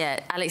liked. Yeah,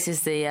 Alex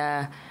is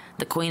the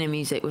queen of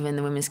music within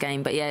the women's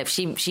game. But yeah,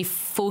 she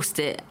forced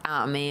it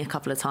out of me a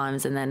couple of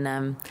times, and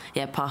then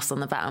passed on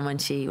the baton when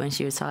she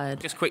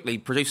retired. Just quickly,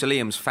 producer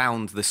Liam's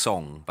found the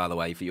song, by the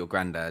way, for your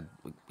granddad.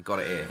 We got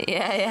it here.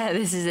 Yeah,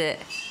 this is it.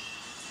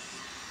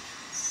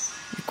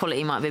 The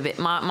quality might be a bit...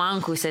 My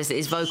uncle says that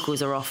his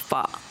vocals are off,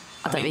 but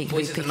I don't think he can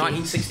be picky.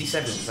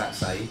 1967, does that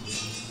say?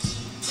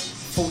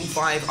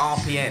 45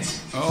 RPM.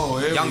 Oh,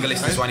 here Younger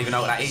listeners won't even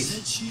know what that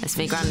is. That's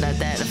me granddad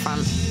there at the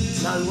front.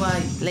 No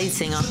way. Lead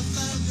singer.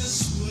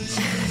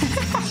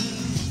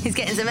 He's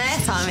getting some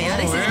airtime here.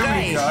 This is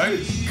great. great.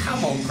 We go.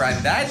 Come on,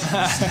 granddad.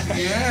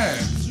 Yeah.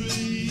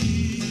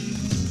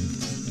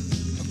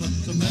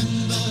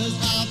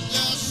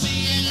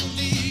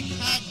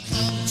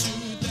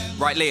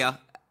 Right, Leah,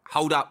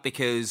 hold up,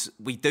 because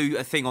we do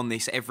a thing on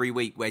this every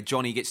week where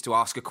Johnny gets to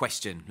ask a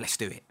question. Let's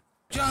do it.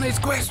 Johnny's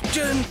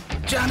question.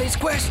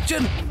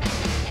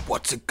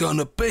 What's it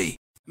gonna be?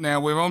 Now,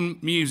 we're on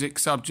music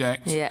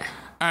subject. Yeah.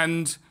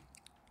 And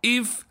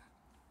if,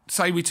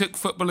 say, we took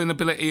footballing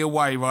ability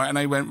away, right, and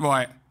they went,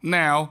 right,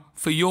 now,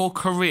 for your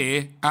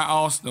career at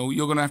Arsenal,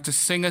 you're going to have to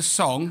sing a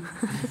song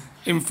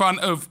in front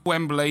of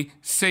Wembley,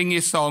 sing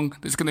your song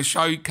that's going to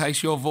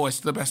showcase your voice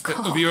to the best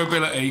of your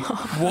ability.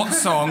 What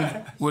song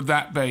would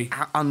that be?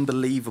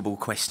 Unbelievable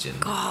question.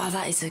 God,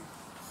 that is a...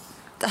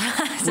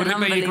 Would it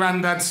be your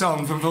granddad's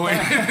song from Void?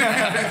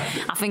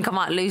 I think I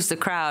might lose the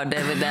crowd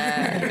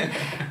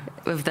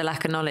with the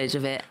lack of knowledge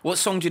of it. What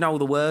song do you know all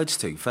the words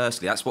to,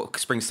 firstly? That's what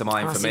springs to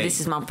mind for me. This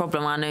is my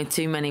problem. I know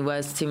too many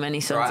words, too many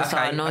songs. That's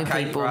how I annoy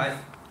people. Right.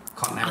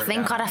 I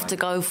think I'd have to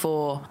go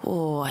for...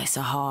 Oh, it's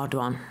a hard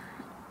one.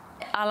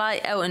 I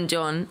like Elton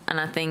John,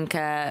 and I think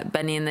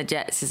Benny and the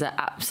Jets is an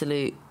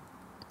absolute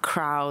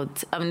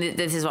crowd. I mean,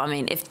 this is what I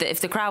mean.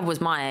 If the crowd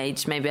was my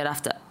age, maybe I'd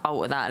have to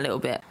alter that a little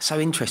bit. So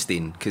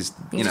interesting, because,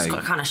 you just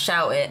got to kind of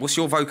shout it. What's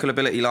your vocal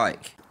ability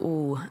like?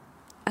 Ooh.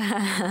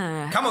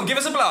 Come on, give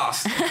us a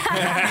blast.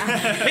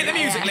 Hit the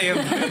music, Liam.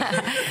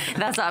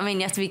 That's what I mean.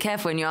 You have to be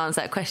careful when you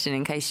answer that question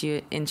in case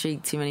you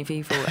intrigue too many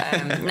people.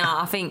 No,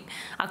 I think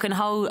I can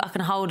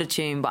hold a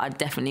tune, but I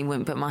definitely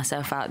wouldn't put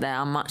myself out there.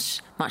 I'm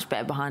much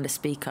better behind a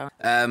speaker.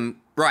 Right,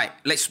 Right,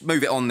 let's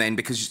move it on then,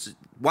 because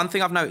one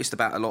thing I've noticed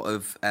about a lot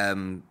of,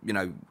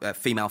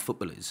 female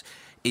footballers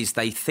is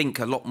they think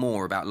a lot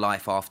more about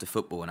life after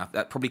football, and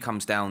that probably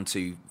comes down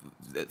to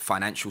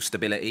financial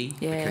stability,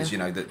 because,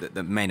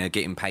 the men are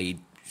getting paid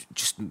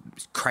just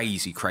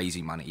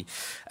crazy money.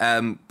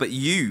 But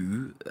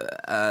you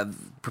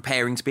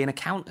preparing to be an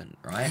accountant,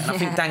 right? And I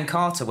think Dan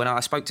Carter, when I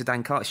spoke to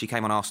Dan Carter, she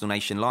came on Arsenal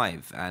Nation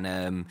Live,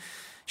 and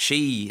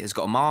she has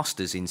got a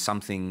master's in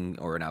something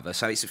or another.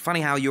 So it's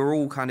funny how you're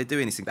all kind of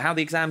doing this thing. But how are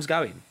the exams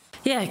going?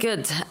 Yeah,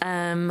 good.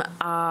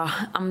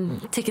 I'm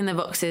ticking the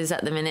boxes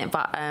at the minute,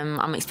 but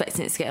I'm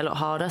expecting it to get a lot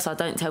harder. So I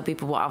don't tell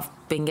people what I've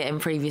been getting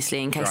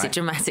previously in case it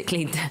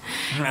dramatically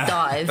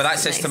dives. But that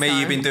says to me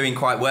you've been doing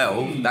quite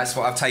well. That's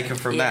what I've taken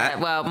from that.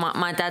 Well,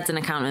 my dad's an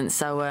accountant,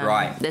 so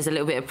there's a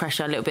little bit of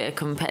pressure, a little bit of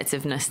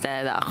competitiveness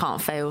there that I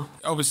can't fail.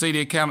 Obviously,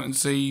 the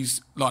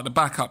accountancy's like the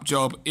backup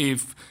job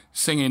if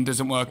singing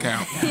doesn't work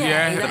out.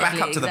 Exactly, the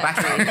backup to the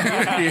backup.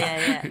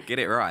 Yeah. Get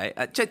it right.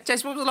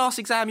 Jez, what was the last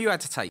exam you had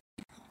to take?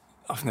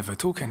 I've never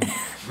taken it.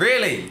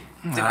 Really?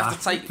 Didn't have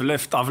to take...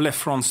 I've left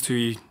France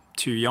too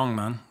young,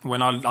 man.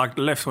 When I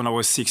left when I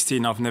was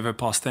 16, I've never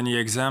passed any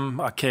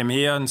exam. I came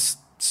here and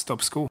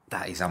stopped school.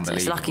 That is unbelievable.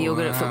 So it's lucky you're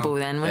good at football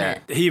then,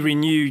 wasn't it?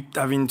 Hearing you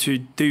having to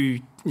do,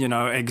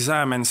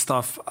 exam and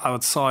stuff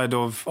outside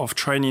of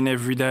training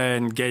every day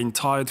and getting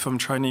tired from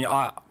training,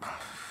 I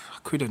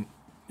couldn't.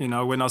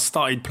 When I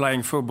started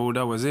playing football,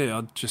 that was it.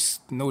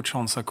 No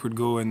chance I could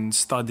go and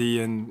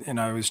study, and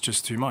it was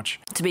just too much.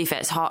 To be fair,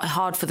 it's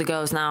hard for the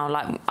girls now.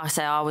 Like I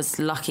say, I was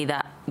lucky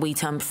that we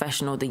turned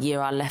professional the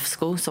year I left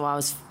school. So I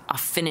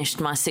finished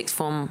my sixth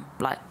form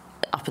like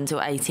up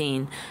until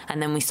 18, and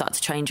then we started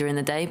to train during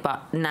the day.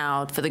 But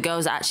now for the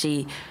girls that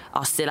actually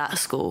are still at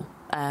school,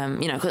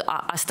 because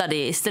I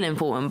study, it's still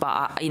important,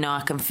 but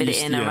I can fit it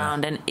in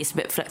around, and it's a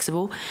bit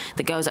flexible.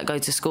 The girls that go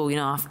to school,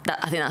 I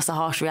think that's the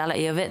harsh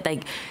reality of it. They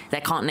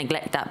can't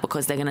neglect that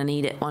because they're going to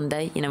need it one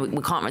day.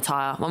 We can't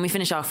retire when we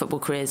finish our football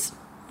careers.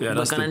 We're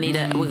going to need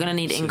it. We're going to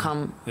need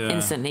income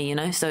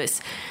instantly. So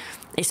it's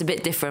a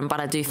bit different. But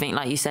I do think,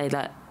 like you say,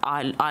 that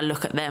I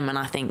look at them and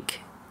I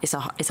think it's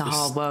a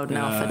hard world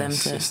now for them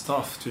to. It's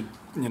tough to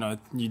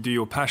you do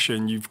your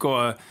passion. You've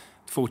got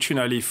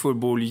fortunately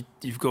football.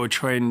 You've got to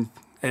train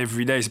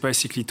every day. It's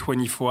basically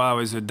 24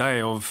 hours a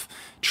day of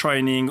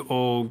training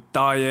or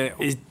diet.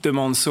 It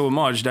demands so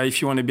much that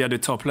if you want to be at the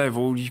top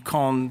level, you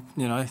can't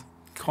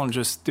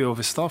just do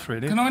other stuff,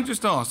 really. Can I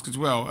just ask as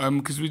well,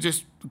 because we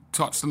just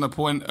touched on the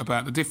point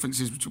about the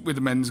differences with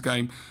the men's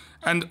game,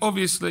 and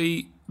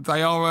obviously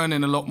they are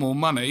earning a lot more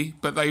money,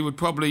 but they would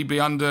probably be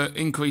under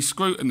increased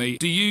scrutiny.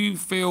 Do you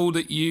feel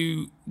that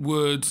you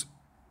would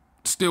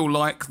still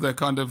like the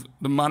kind of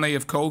the money,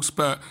 of course,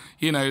 but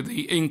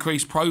the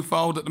increased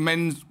profile that the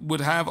men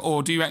would have,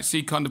 or do you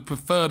actually kind of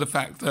prefer the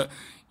fact that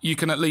you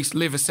can at least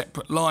live a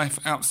separate life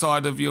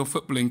outside of your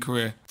footballing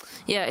career?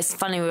 Yeah, it's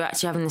funny, we were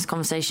actually having this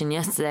conversation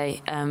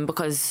yesterday,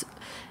 because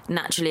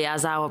naturally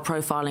as our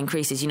profile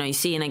increases, you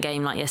see in a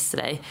game like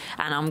yesterday,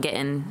 and I'm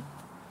getting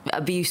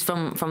abuse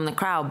from the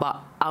crowd,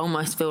 but I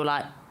almost feel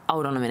like,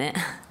 hold on a minute,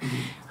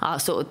 I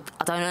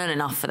don't earn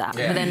enough for that.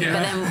 But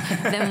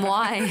then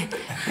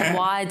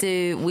why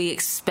do we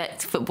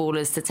expect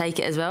footballers to take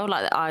it as well?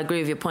 Like, I agree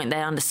with your point,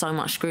 they're under so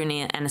much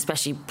scrutiny, and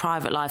especially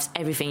private lives,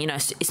 everything,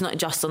 it's not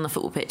just on the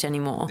football pitch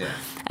anymore.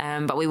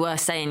 But we were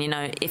saying,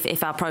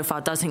 if our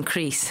profile does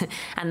increase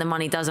and the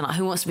money doesn't,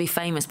 who wants to be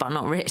famous but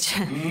not rich?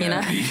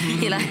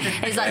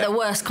 It's like the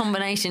worst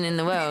combination in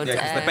the world. Yeah,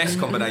 because the best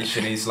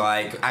combination is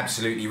like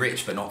absolutely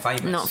rich but not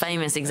famous. Not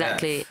famous,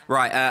 exactly. Yeah.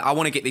 Right, I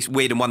want to get this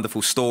weird and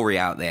wonderful story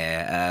out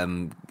there.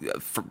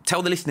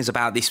 Tell the listeners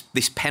about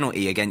this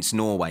penalty against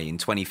Norway in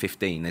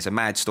 2015. There's a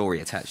mad story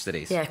attached to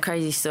this. Yeah,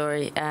 crazy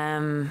story.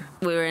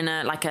 We were in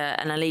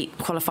an elite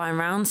qualifying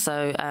round,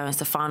 so it's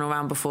the final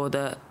round before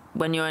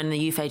when you're in the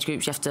youth age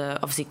groups, you have to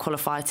obviously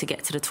qualify to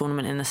get to the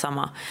tournament in the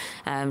summer.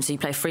 So you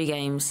play 3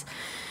 games.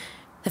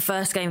 The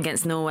first game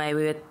against Norway,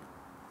 we were,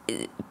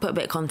 put a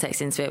bit of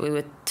context into it, we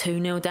were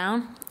 2-0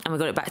 down, and we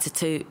got it back to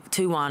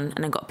 2-1,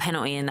 and then got a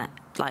penalty in that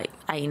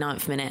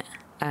 89th minute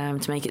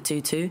to make it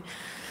 2-2.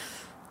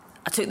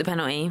 I took the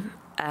penalty,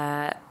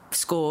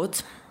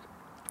 scored.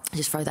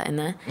 Just throw that in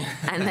there.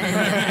 And then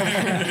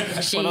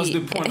that's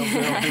the point of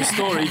the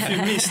story. If you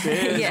missed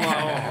it,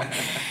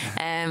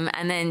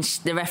 and then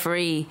the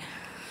referee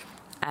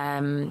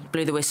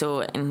blew the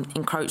whistle in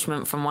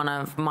encroachment from one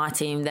of my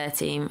team, their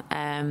team,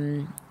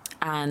 and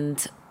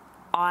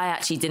I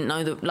actually didn't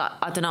know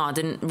I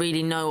didn't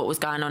really know what was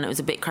going on. It was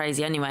a bit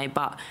crazy anyway,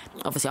 but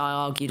obviously I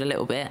argued a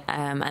little bit,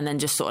 and then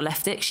just sort of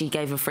left it. She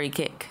gave a free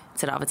kick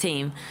to the other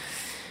team.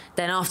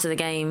 Then after the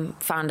game,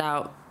 found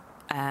out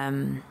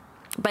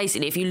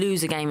basically if you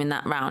lose a game in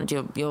that round,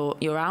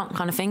 you're out,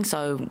 kind of thing.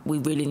 So we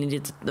really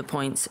needed the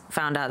points.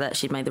 Found out that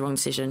she'd made the wrong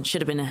decision.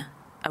 Should have been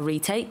a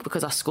retake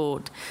because I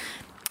scored.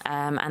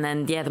 And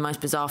then the most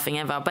bizarre thing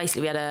ever.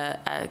 Basically, we had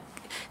a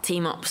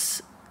team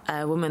ops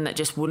woman that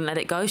just wouldn't let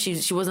it go.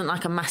 She wasn't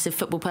like a massive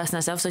football person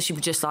herself, so she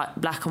was just like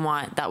black and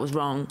white. That was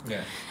wrong.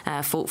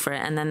 Fought for it,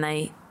 and then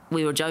they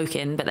we were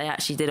joking, but they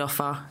actually did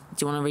offer,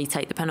 do you want to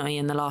retake the penalty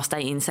in the last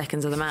 18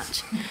 seconds of the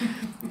match?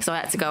 So I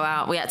had to go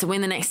out. We had to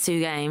win the next 2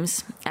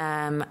 games,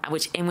 in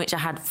which I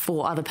had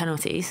 4 other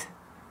penalties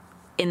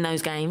in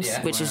those games,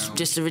 which is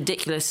just a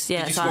ridiculous. Yeah,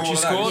 Did you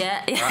score all those?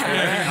 Yeah.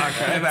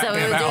 Okay. So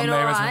we were doing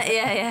all right.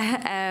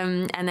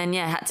 And then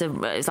had to.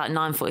 It was like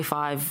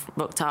 9:45.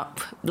 Rocked up,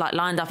 like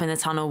lined up in the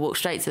tunnel, walked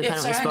straight to the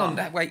penalty spot.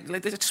 Hang on, wait, I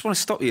just want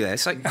to stop you there.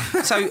 So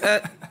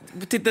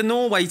did the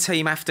Norway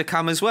team have to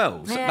come as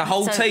well? Yeah, the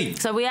whole team?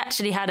 So we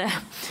actually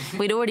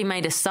we'd already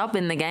made a sub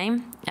in the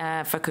game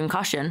for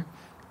concussion,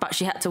 but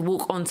she had to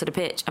walk onto the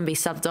pitch and be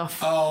subbed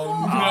off.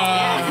 Oh,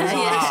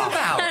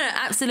 no. No,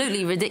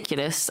 absolutely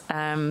ridiculous.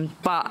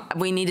 But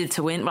we needed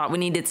to win. Right, we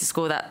needed to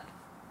score that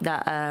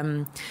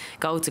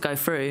goal to go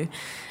through.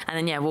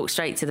 And then, walked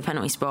straight to the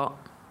penalty spot.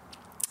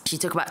 She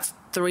took about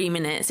 3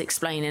 minutes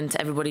explaining to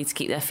everybody to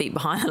keep their feet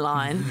behind the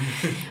line.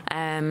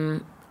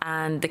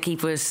 And the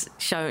keeper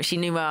she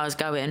knew where I was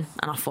going,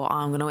 and I thought,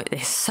 I'm going to hit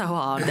this so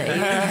hard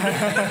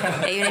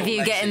that even if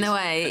you get in the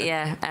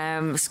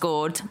way,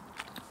 scored.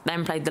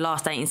 Then played the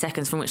last 18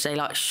 seconds, from which they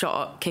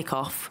shot at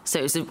kick-off. So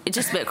it was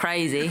just a bit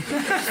crazy.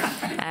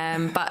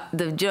 But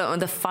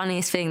the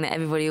funniest thing that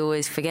everybody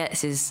always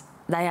forgets is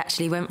they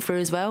actually went through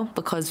as well,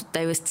 because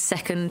they were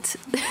second,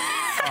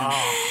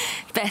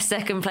 best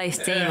second place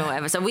team or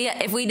whatever. So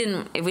if we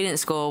didn't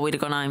score, we'd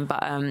have gone home. But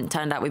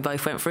turned out we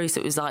both went through.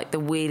 So it was like the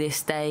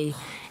weirdest day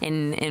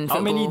in football.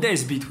 How many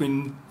days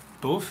between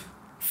both?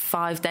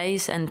 5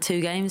 days and 2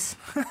 games.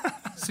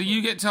 So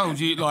you get told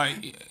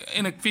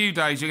in a few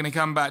days you're going to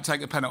come back,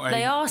 take a penalty.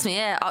 They asked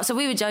me, So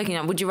we were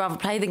joking, would you rather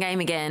play the game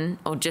again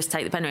or just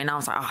take the penalty? And I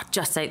was like,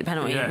 just take the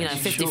penalty.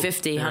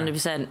 50-50,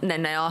 100%. And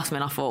then they asked me,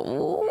 and I thought,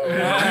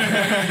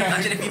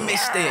 imagine if you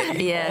missed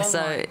it.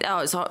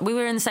 So we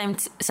were in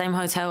the same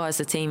hotel as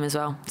the team as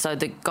well. So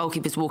the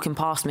goalkeeper's walking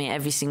past me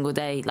every single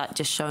day,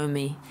 just showing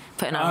me,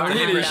 putting out.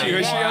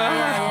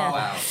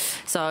 Wow.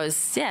 So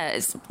it's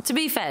to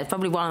be fair,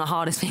 probably one of the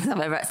hardest things I've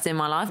ever had to do in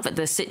my life. But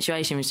the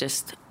situation was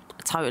just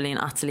totally and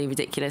utterly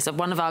ridiculous.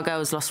 One of our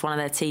girls lost one of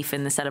their teeth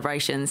in the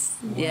celebrations.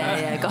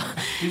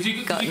 Did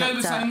you go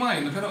the same way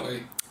in the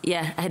penalty?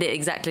 Yeah, I hit it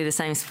exactly the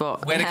same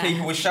spot. Where the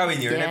keeper was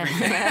showing you and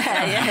everything.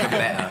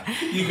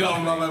 You got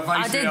on my face.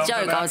 I did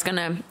joke I was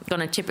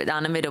gonna chip it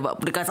down the middle, but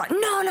the guy's like, no.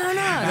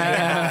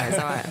 It's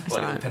all right. It's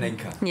all right.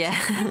 Panenka. Yeah.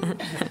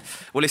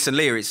 Well, listen,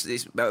 Leah,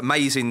 it's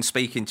amazing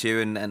speaking to you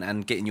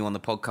and getting you on the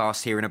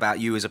podcast, hearing about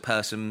you as a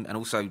person, and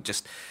also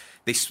just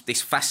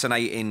this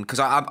fascinating,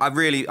 because I'm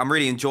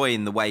really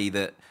enjoying the way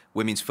that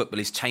women's football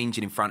is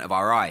changing in front of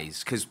our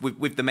eyes, because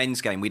with the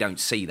men's game we don't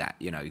see that,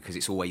 because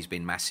it's always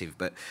been massive,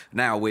 but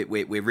now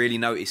we're really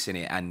noticing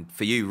it, and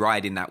for you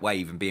riding that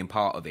wave and being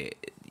part of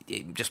it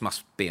just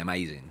must be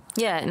amazing.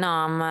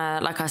 I'm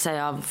like I say,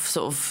 I've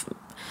sort of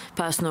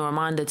personal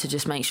reminder to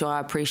just make sure I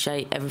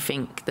appreciate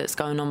everything that's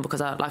going on, because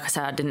like I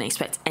said, I didn't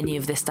expect any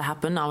of this to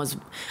happen. I was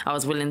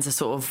willing to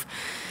sort of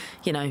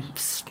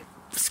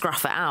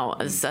scruff it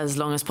out as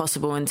long as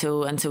possible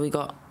until we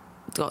got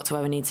to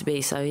where we need to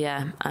be. So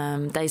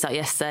days like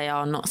yesterday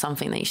are not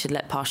something that you should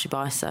let pass you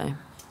by. So,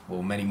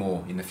 well, many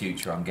more in the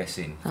future, I'm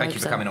guessing. Thank you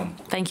for coming on.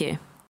 Thank you.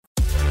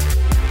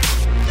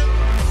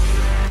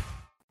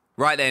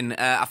 Right then,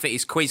 I think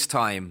it's quiz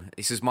time.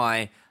 This is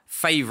my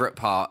favourite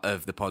part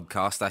of the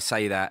podcast. I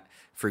say that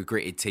through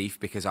gritted teeth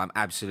because I'm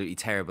absolutely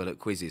terrible at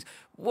quizzes.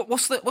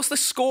 What's the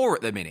score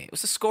at the minute?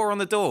 What's the score on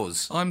the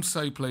doors? I'm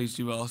so pleased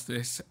you asked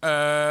this.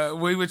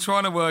 We were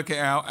trying to work it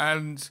out,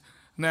 and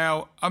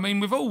now, I mean,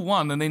 we've all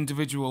won an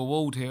individual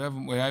award here,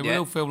 haven't we? We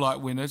all feel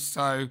like winners,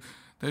 so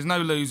there's no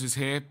losers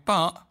here.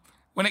 But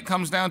when it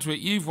comes down to it,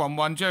 you've won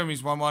one,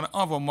 Jeremy's won one,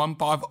 I've won one,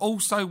 but I've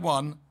also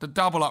won the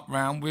double-up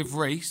round with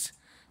Reece.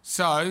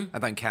 So I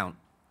don't count.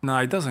 No,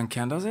 it doesn't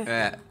count, does it?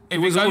 Yeah. It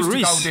was all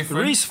Reece.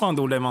 Reece found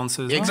all them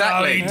answers.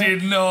 Exactly. No, he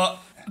did not.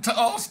 To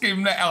ask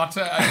him that,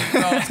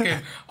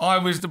 I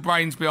was the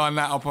brains behind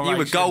that operation. You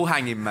were goal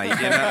hanging, mate.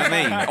 You know what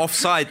I mean?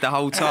 Offside the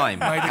whole time.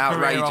 Made a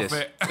outrageous.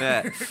 career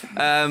off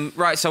it.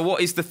 Right. So,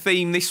 what is the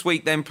theme this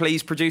week, then,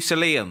 please, producer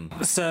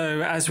Liam?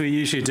 So, as we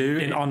usually do,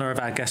 in honour of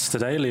our guest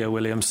today, Leah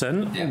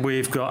Williamson,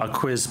 we've got a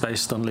quiz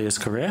based on Leah's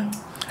career.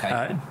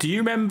 Okay. Do you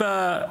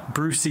remember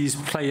Brucey's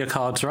Play Your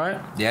Cards Right?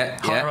 Yeah.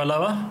 Higher or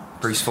lower?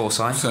 Bruce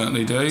Forsyth.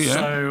 Certainly do. Yeah.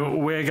 So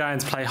we're going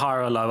to play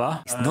higher or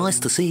lower. It's nice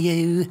to see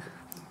you.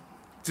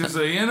 To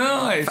see you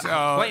nice.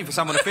 Oh. Waiting for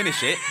someone to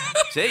finish it.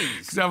 Jeez.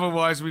 Because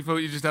otherwise we thought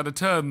you just had a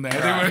turn there,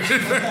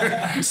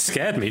 didn't we?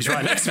 Scared me. He's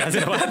right next to me. I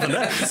didn't know what happened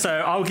there. So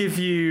I'll give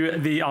you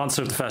the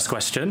answer of the first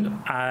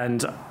question,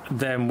 and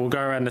then we'll go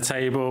around the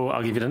table.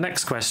 I'll give you the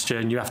next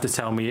question. You have to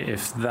tell me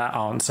if that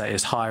answer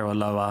is higher or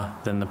lower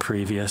than the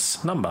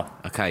previous number.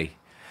 Okay.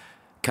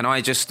 Can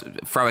I just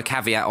throw a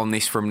caveat on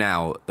this from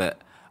now that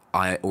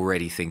I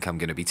already think I'm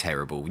going to be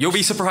terrible. You'll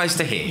be surprised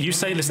to hear. You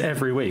say this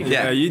every week.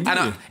 Yeah, you do.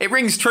 And it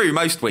rings true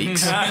most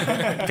weeks.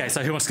 Okay,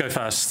 so who wants to go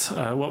first?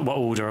 What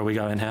order are we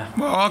going here?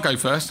 Well, I'll go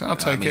first. I'll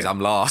take That means it.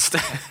 I'm last.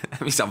 That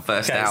means I'm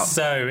first out.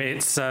 So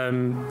it's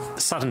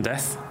sudden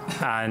death,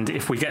 and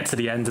if we get to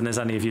the end and there's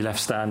any of you left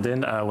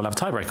standing, we'll have a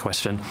tiebreak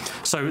question.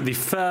 So the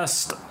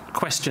first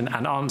question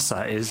and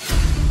answer is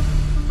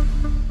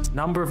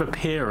number of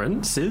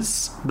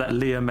appearances that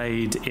Leah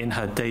made in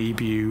her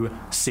debut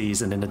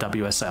season in the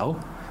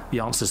WSL. The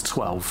answer's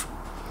 12.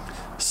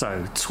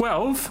 So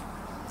 12.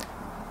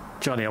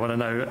 Johnny, I want to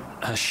know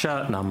her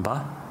shirt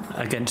number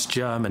against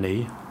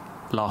Germany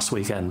last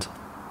weekend.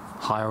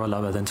 Higher or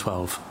lower than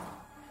 12?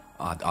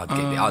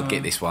 I'd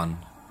get this one.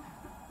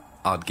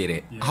 I'd get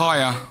it. Yeah.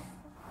 Higher.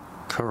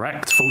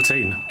 Correct,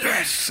 14.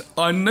 Yes,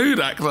 I knew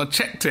that because I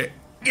checked it.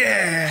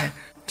 Yeah.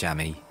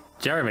 Jeremy,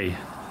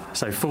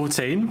 so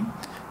 14.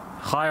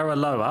 Higher or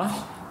lower?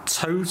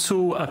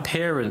 Total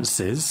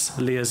appearances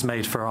Leah's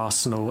made for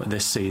Arsenal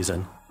this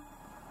season.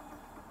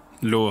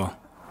 Lower.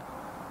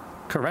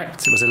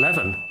 Correct, it was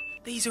 11.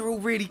 these are all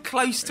really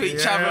close to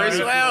each other as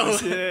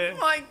well. Yeah.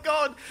 My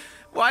God.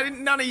 Why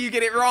didn't none of you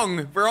get it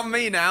wrong? We're on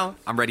me now.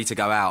 I'm ready to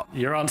go out.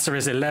 Your answer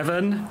is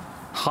 11.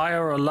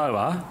 Higher or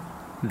lower,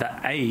 the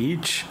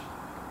age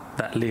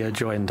that Leah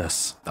joined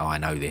us. Oh, I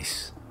know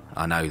this.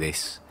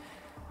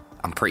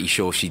 I'm pretty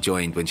sure she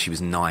joined when she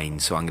was 9,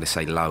 so I'm going to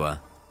say lower.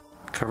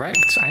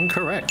 Correct and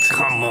correct.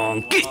 Come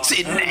on, get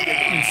in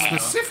there.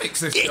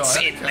 Specifics this Get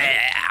guy. in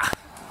there.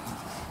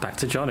 Back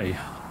to Johnny.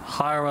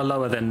 Higher or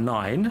lower than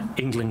 9,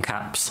 England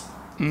caps.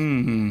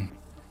 Come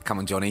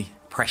on, Johnny.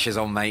 Pressure's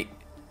on, mate.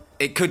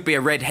 It could be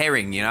a red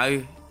herring, you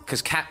know,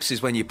 because caps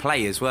is when you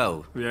play as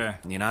well. Yeah.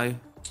 You know?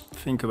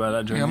 Think about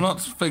that, Johnny. Yeah, I'm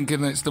not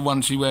thinking it's the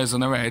one she wears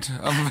on her head.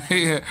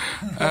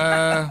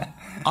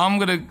 I'm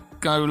going to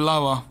go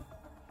lower.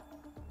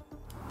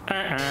 Oh,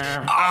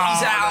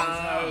 he's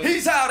out.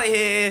 He's out of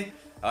here.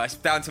 Oh, it's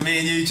down to me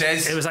and you,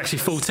 Jez. It was actually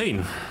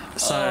 14.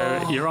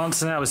 So your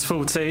answer now is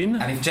 14.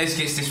 And if Jez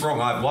gets this wrong,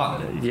 I've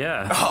won.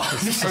 Yeah. Oh,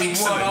 this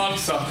is One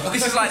answer.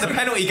 This is like the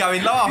penalty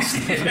going last.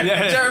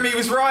 Jeremy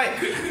was right.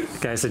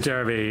 Okay, so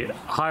Jeremy,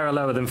 higher or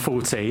lower than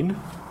 14?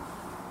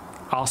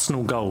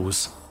 Arsenal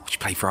goals. She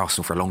played for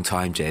Arsenal for a long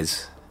time,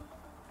 Jez.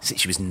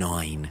 Since she was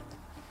 9.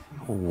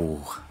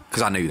 Oh,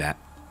 because I knew that.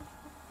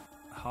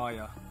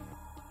 Higher.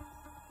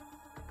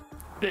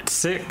 It's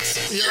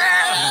 6.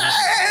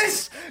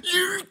 Yes!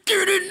 You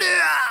get in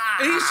there!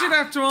 He should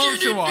have to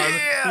answer one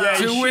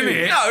to win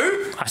it.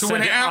 No! I To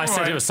win it I said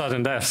outright. it was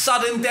sudden death.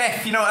 Sudden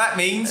death, you know what that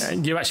means?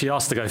 And you actually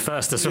asked to go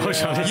first as well,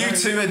 Johnny. You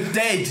two are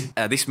dead.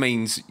 This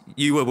means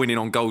you were winning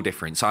on goal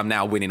difference. I'm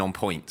now winning on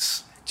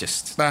points.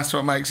 Just... That's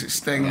what makes it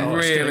sting, Oh,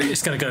 really.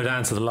 It's going to go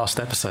down to the last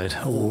episode.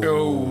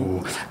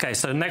 Ooh. Okay,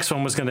 so the next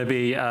one was going to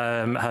be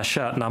her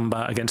shirt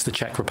number against the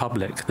Czech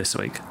Republic this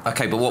week.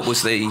 Okay, but what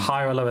was the...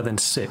 Higher or lower than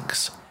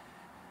 6?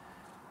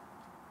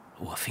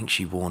 Oh, I think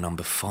she wore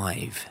number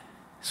 5.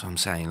 So I'm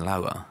saying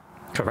lower.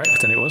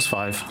 Correct, and it was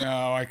 5.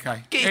 Oh,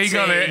 okay. Get He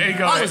got it. He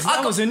got it.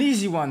 That was an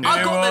easy one.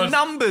 I It got the was.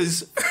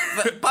 numbers.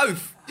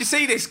 Both. You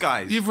see this,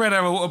 guys? You've read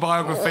our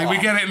autobiography. We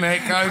get it,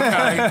 Nick.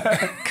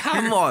 Okay.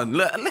 Come on.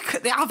 Look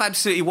at that. I've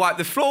absolutely wiped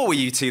the floor with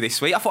you two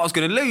this week. I thought I was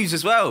going to lose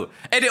as well.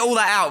 Edit all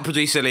that out,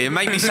 producer Lee, and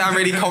make me sound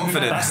really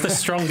confident. That's the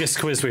strongest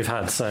quiz we've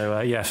had,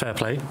 so yeah, fair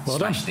play. Well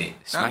done. Smashed it.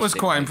 That was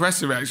quite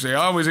impressive, actually.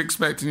 I was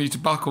expecting you to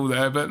buckle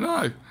there, but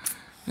no.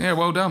 Yeah,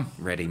 well done.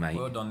 Ready, mate.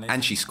 Well done, Nick.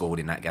 And she scored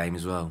in that game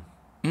as well.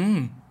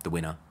 The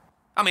winner.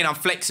 I mean, I'm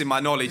flexing my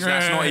knowledge.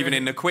 That's not even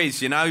in the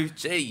quiz, you know?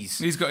 Jeez.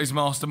 He's got his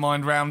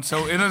mastermind round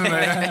sorted,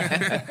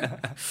 hasn't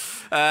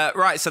he?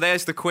 Right, so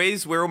there's the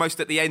quiz. We're almost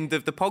at the end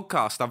of the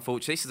podcast,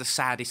 unfortunately. This is the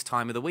saddest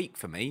time of the week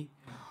for me.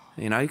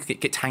 You know,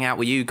 get to hang out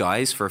with you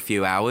guys for a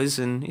few hours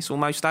and it's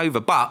almost over.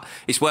 But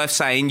it's worth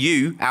saying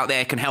you out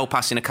there can help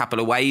us in a couple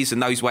of ways,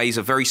 and those ways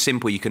are very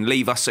simple. You can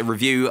leave us a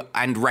review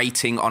and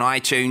rating on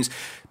iTunes,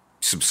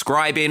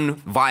 subscribing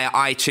via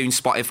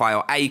iTunes, Spotify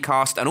or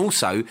Acast, and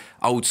also,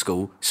 old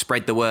school,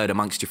 spread the word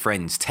amongst your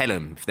friends. Tell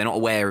them, if they're not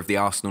aware of the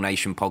Arsenal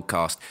Nation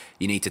podcast,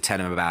 you need to tell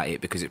them about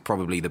it because it's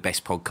probably the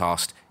best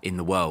podcast in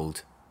the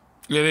world.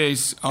 It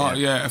is. Oh,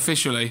 yeah,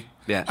 officially.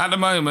 Yeah. At the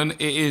moment,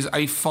 it is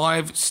a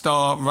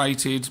 5-star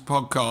rated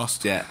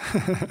podcast. Yeah.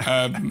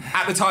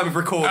 At the time of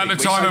recording. At the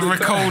time of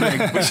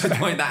recording. We should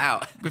point that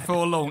out.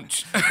 Before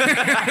launch.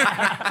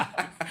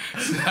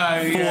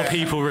 Four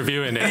people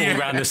reviewing it all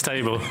around this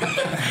table.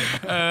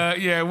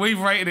 Yeah, we've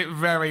rated it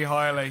very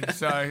highly.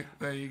 So,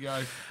 there you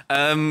go.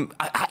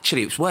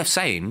 Actually, it's worth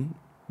saying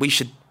we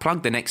should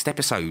plug the next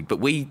episode, but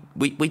we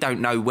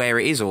don't know where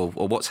it is or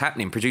what's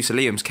happening. Producer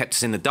Liam's kept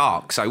us in the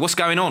dark. So what's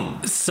going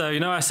on? So, you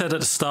know, I said at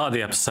the start of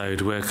the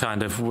episode,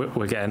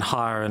 we're getting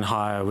higher and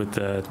higher with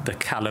the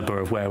calibre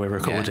of where we're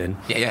recording.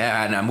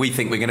 Yeah, and we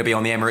think we're going to be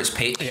on the Emirates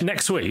pitch.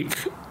 Next week,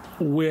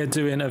 we're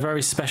doing a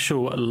very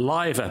special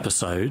live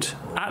episode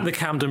at the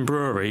Camden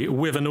Brewery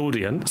with an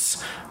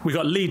audience. We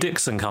got Lee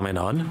Dixon coming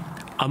on,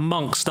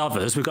 amongst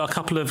others. We've got a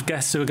couple of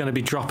guests who are going to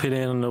be dropping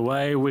in on the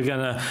way. We're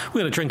gonna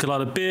drink a lot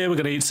of beer. We're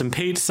going to eat some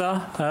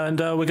pizza, and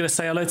we're going to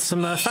say hello to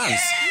some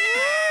fans.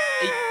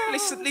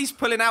 Listen, he's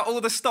pulling out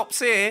all the stops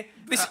here.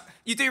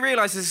 You do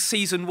realise this is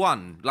season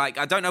 1. Like,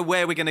 I don't know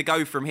where we're going to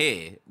go from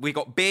here. We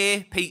got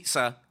beer,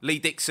 pizza, Lee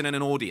Dixon and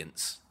an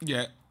audience.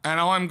 Yeah, and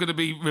I'm going to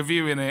be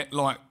reviewing it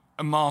like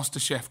a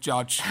MasterChef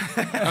judge.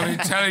 I've been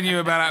telling you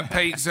about that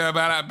pizza,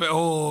 about that, but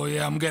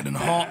I'm getting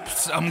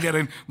hops, I'm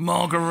getting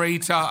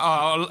margarita.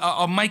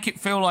 I'll make it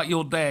feel like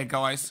you're there,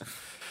 guys.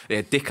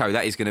 Yeah, Dicko,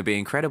 that is going to be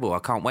incredible. I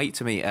can't wait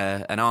to meet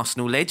an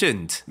Arsenal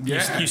legend.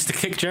 Yeah. Used to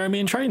kick Jeremy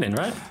in training,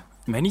 right?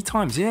 Many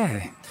times,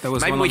 yeah. That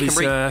was Maybe one of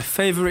his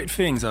favourite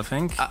things, I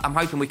think. I'm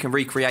hoping we can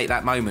recreate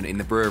that moment in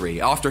the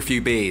brewery after a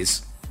few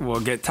beers.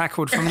 Well, get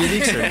tackled from the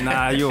Dixon?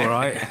 Nah, you're all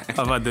right.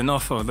 I've had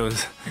enough of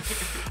those.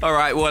 All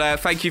right, well,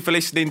 thank you for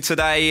listening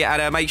today,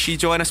 and make sure you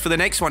join us for the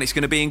next one. It's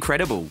going to be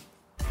incredible.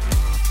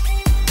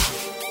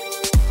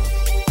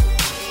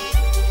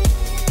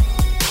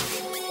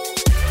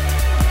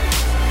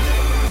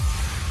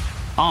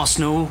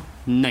 Arsenal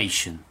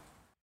Nation.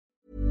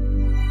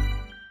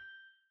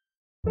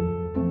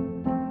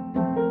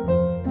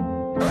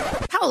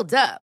 Hold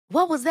up.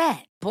 What was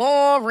that?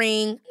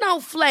 Boring.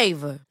 No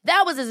flavor.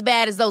 That was as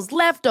bad as those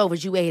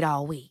leftovers you ate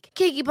all week.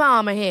 Keke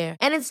Palmer here,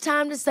 and it's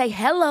time to say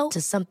hello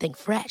to something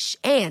fresh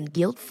and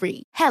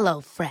guilt-free. Hello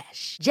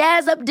Fresh.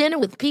 Jazz up dinner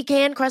with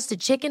pecan-crusted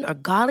chicken or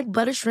garlic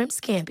butter shrimp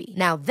scampi.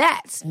 Now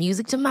that's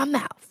music to my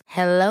mouth.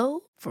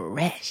 Hello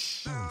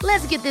Fresh.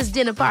 Let's get this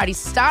dinner party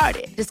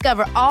started.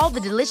 Discover all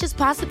the delicious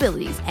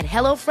possibilities at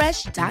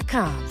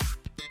HelloFresh.com.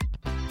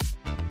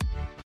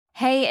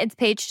 Hey, it's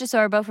Paige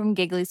DeSorbo from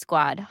Giggly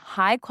Squad.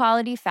 High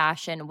quality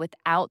fashion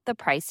without the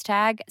price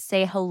tag.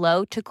 Say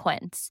hello to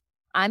Quince.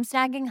 I'm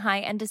snagging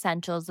high-end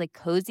essentials like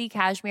cozy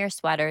cashmere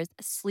sweaters,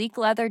 sleek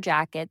leather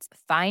jackets,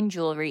 fine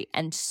jewelry,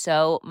 and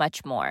so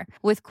much more.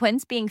 With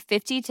Quince being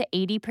 50 to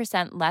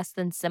 80% less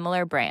than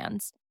similar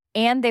brands.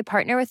 And they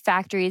partner with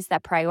factories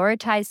that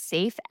prioritize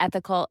safe,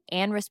 ethical,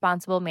 and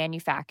responsible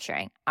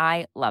manufacturing.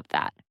 I love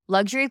that.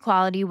 Luxury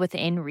quality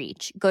within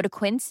reach. Go to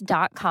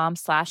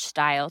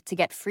quince.com/style to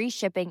get free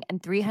shipping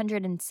and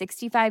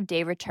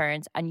 365-day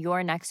returns on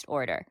your next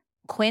order.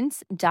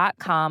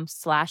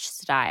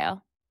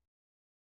 Quince.com/style.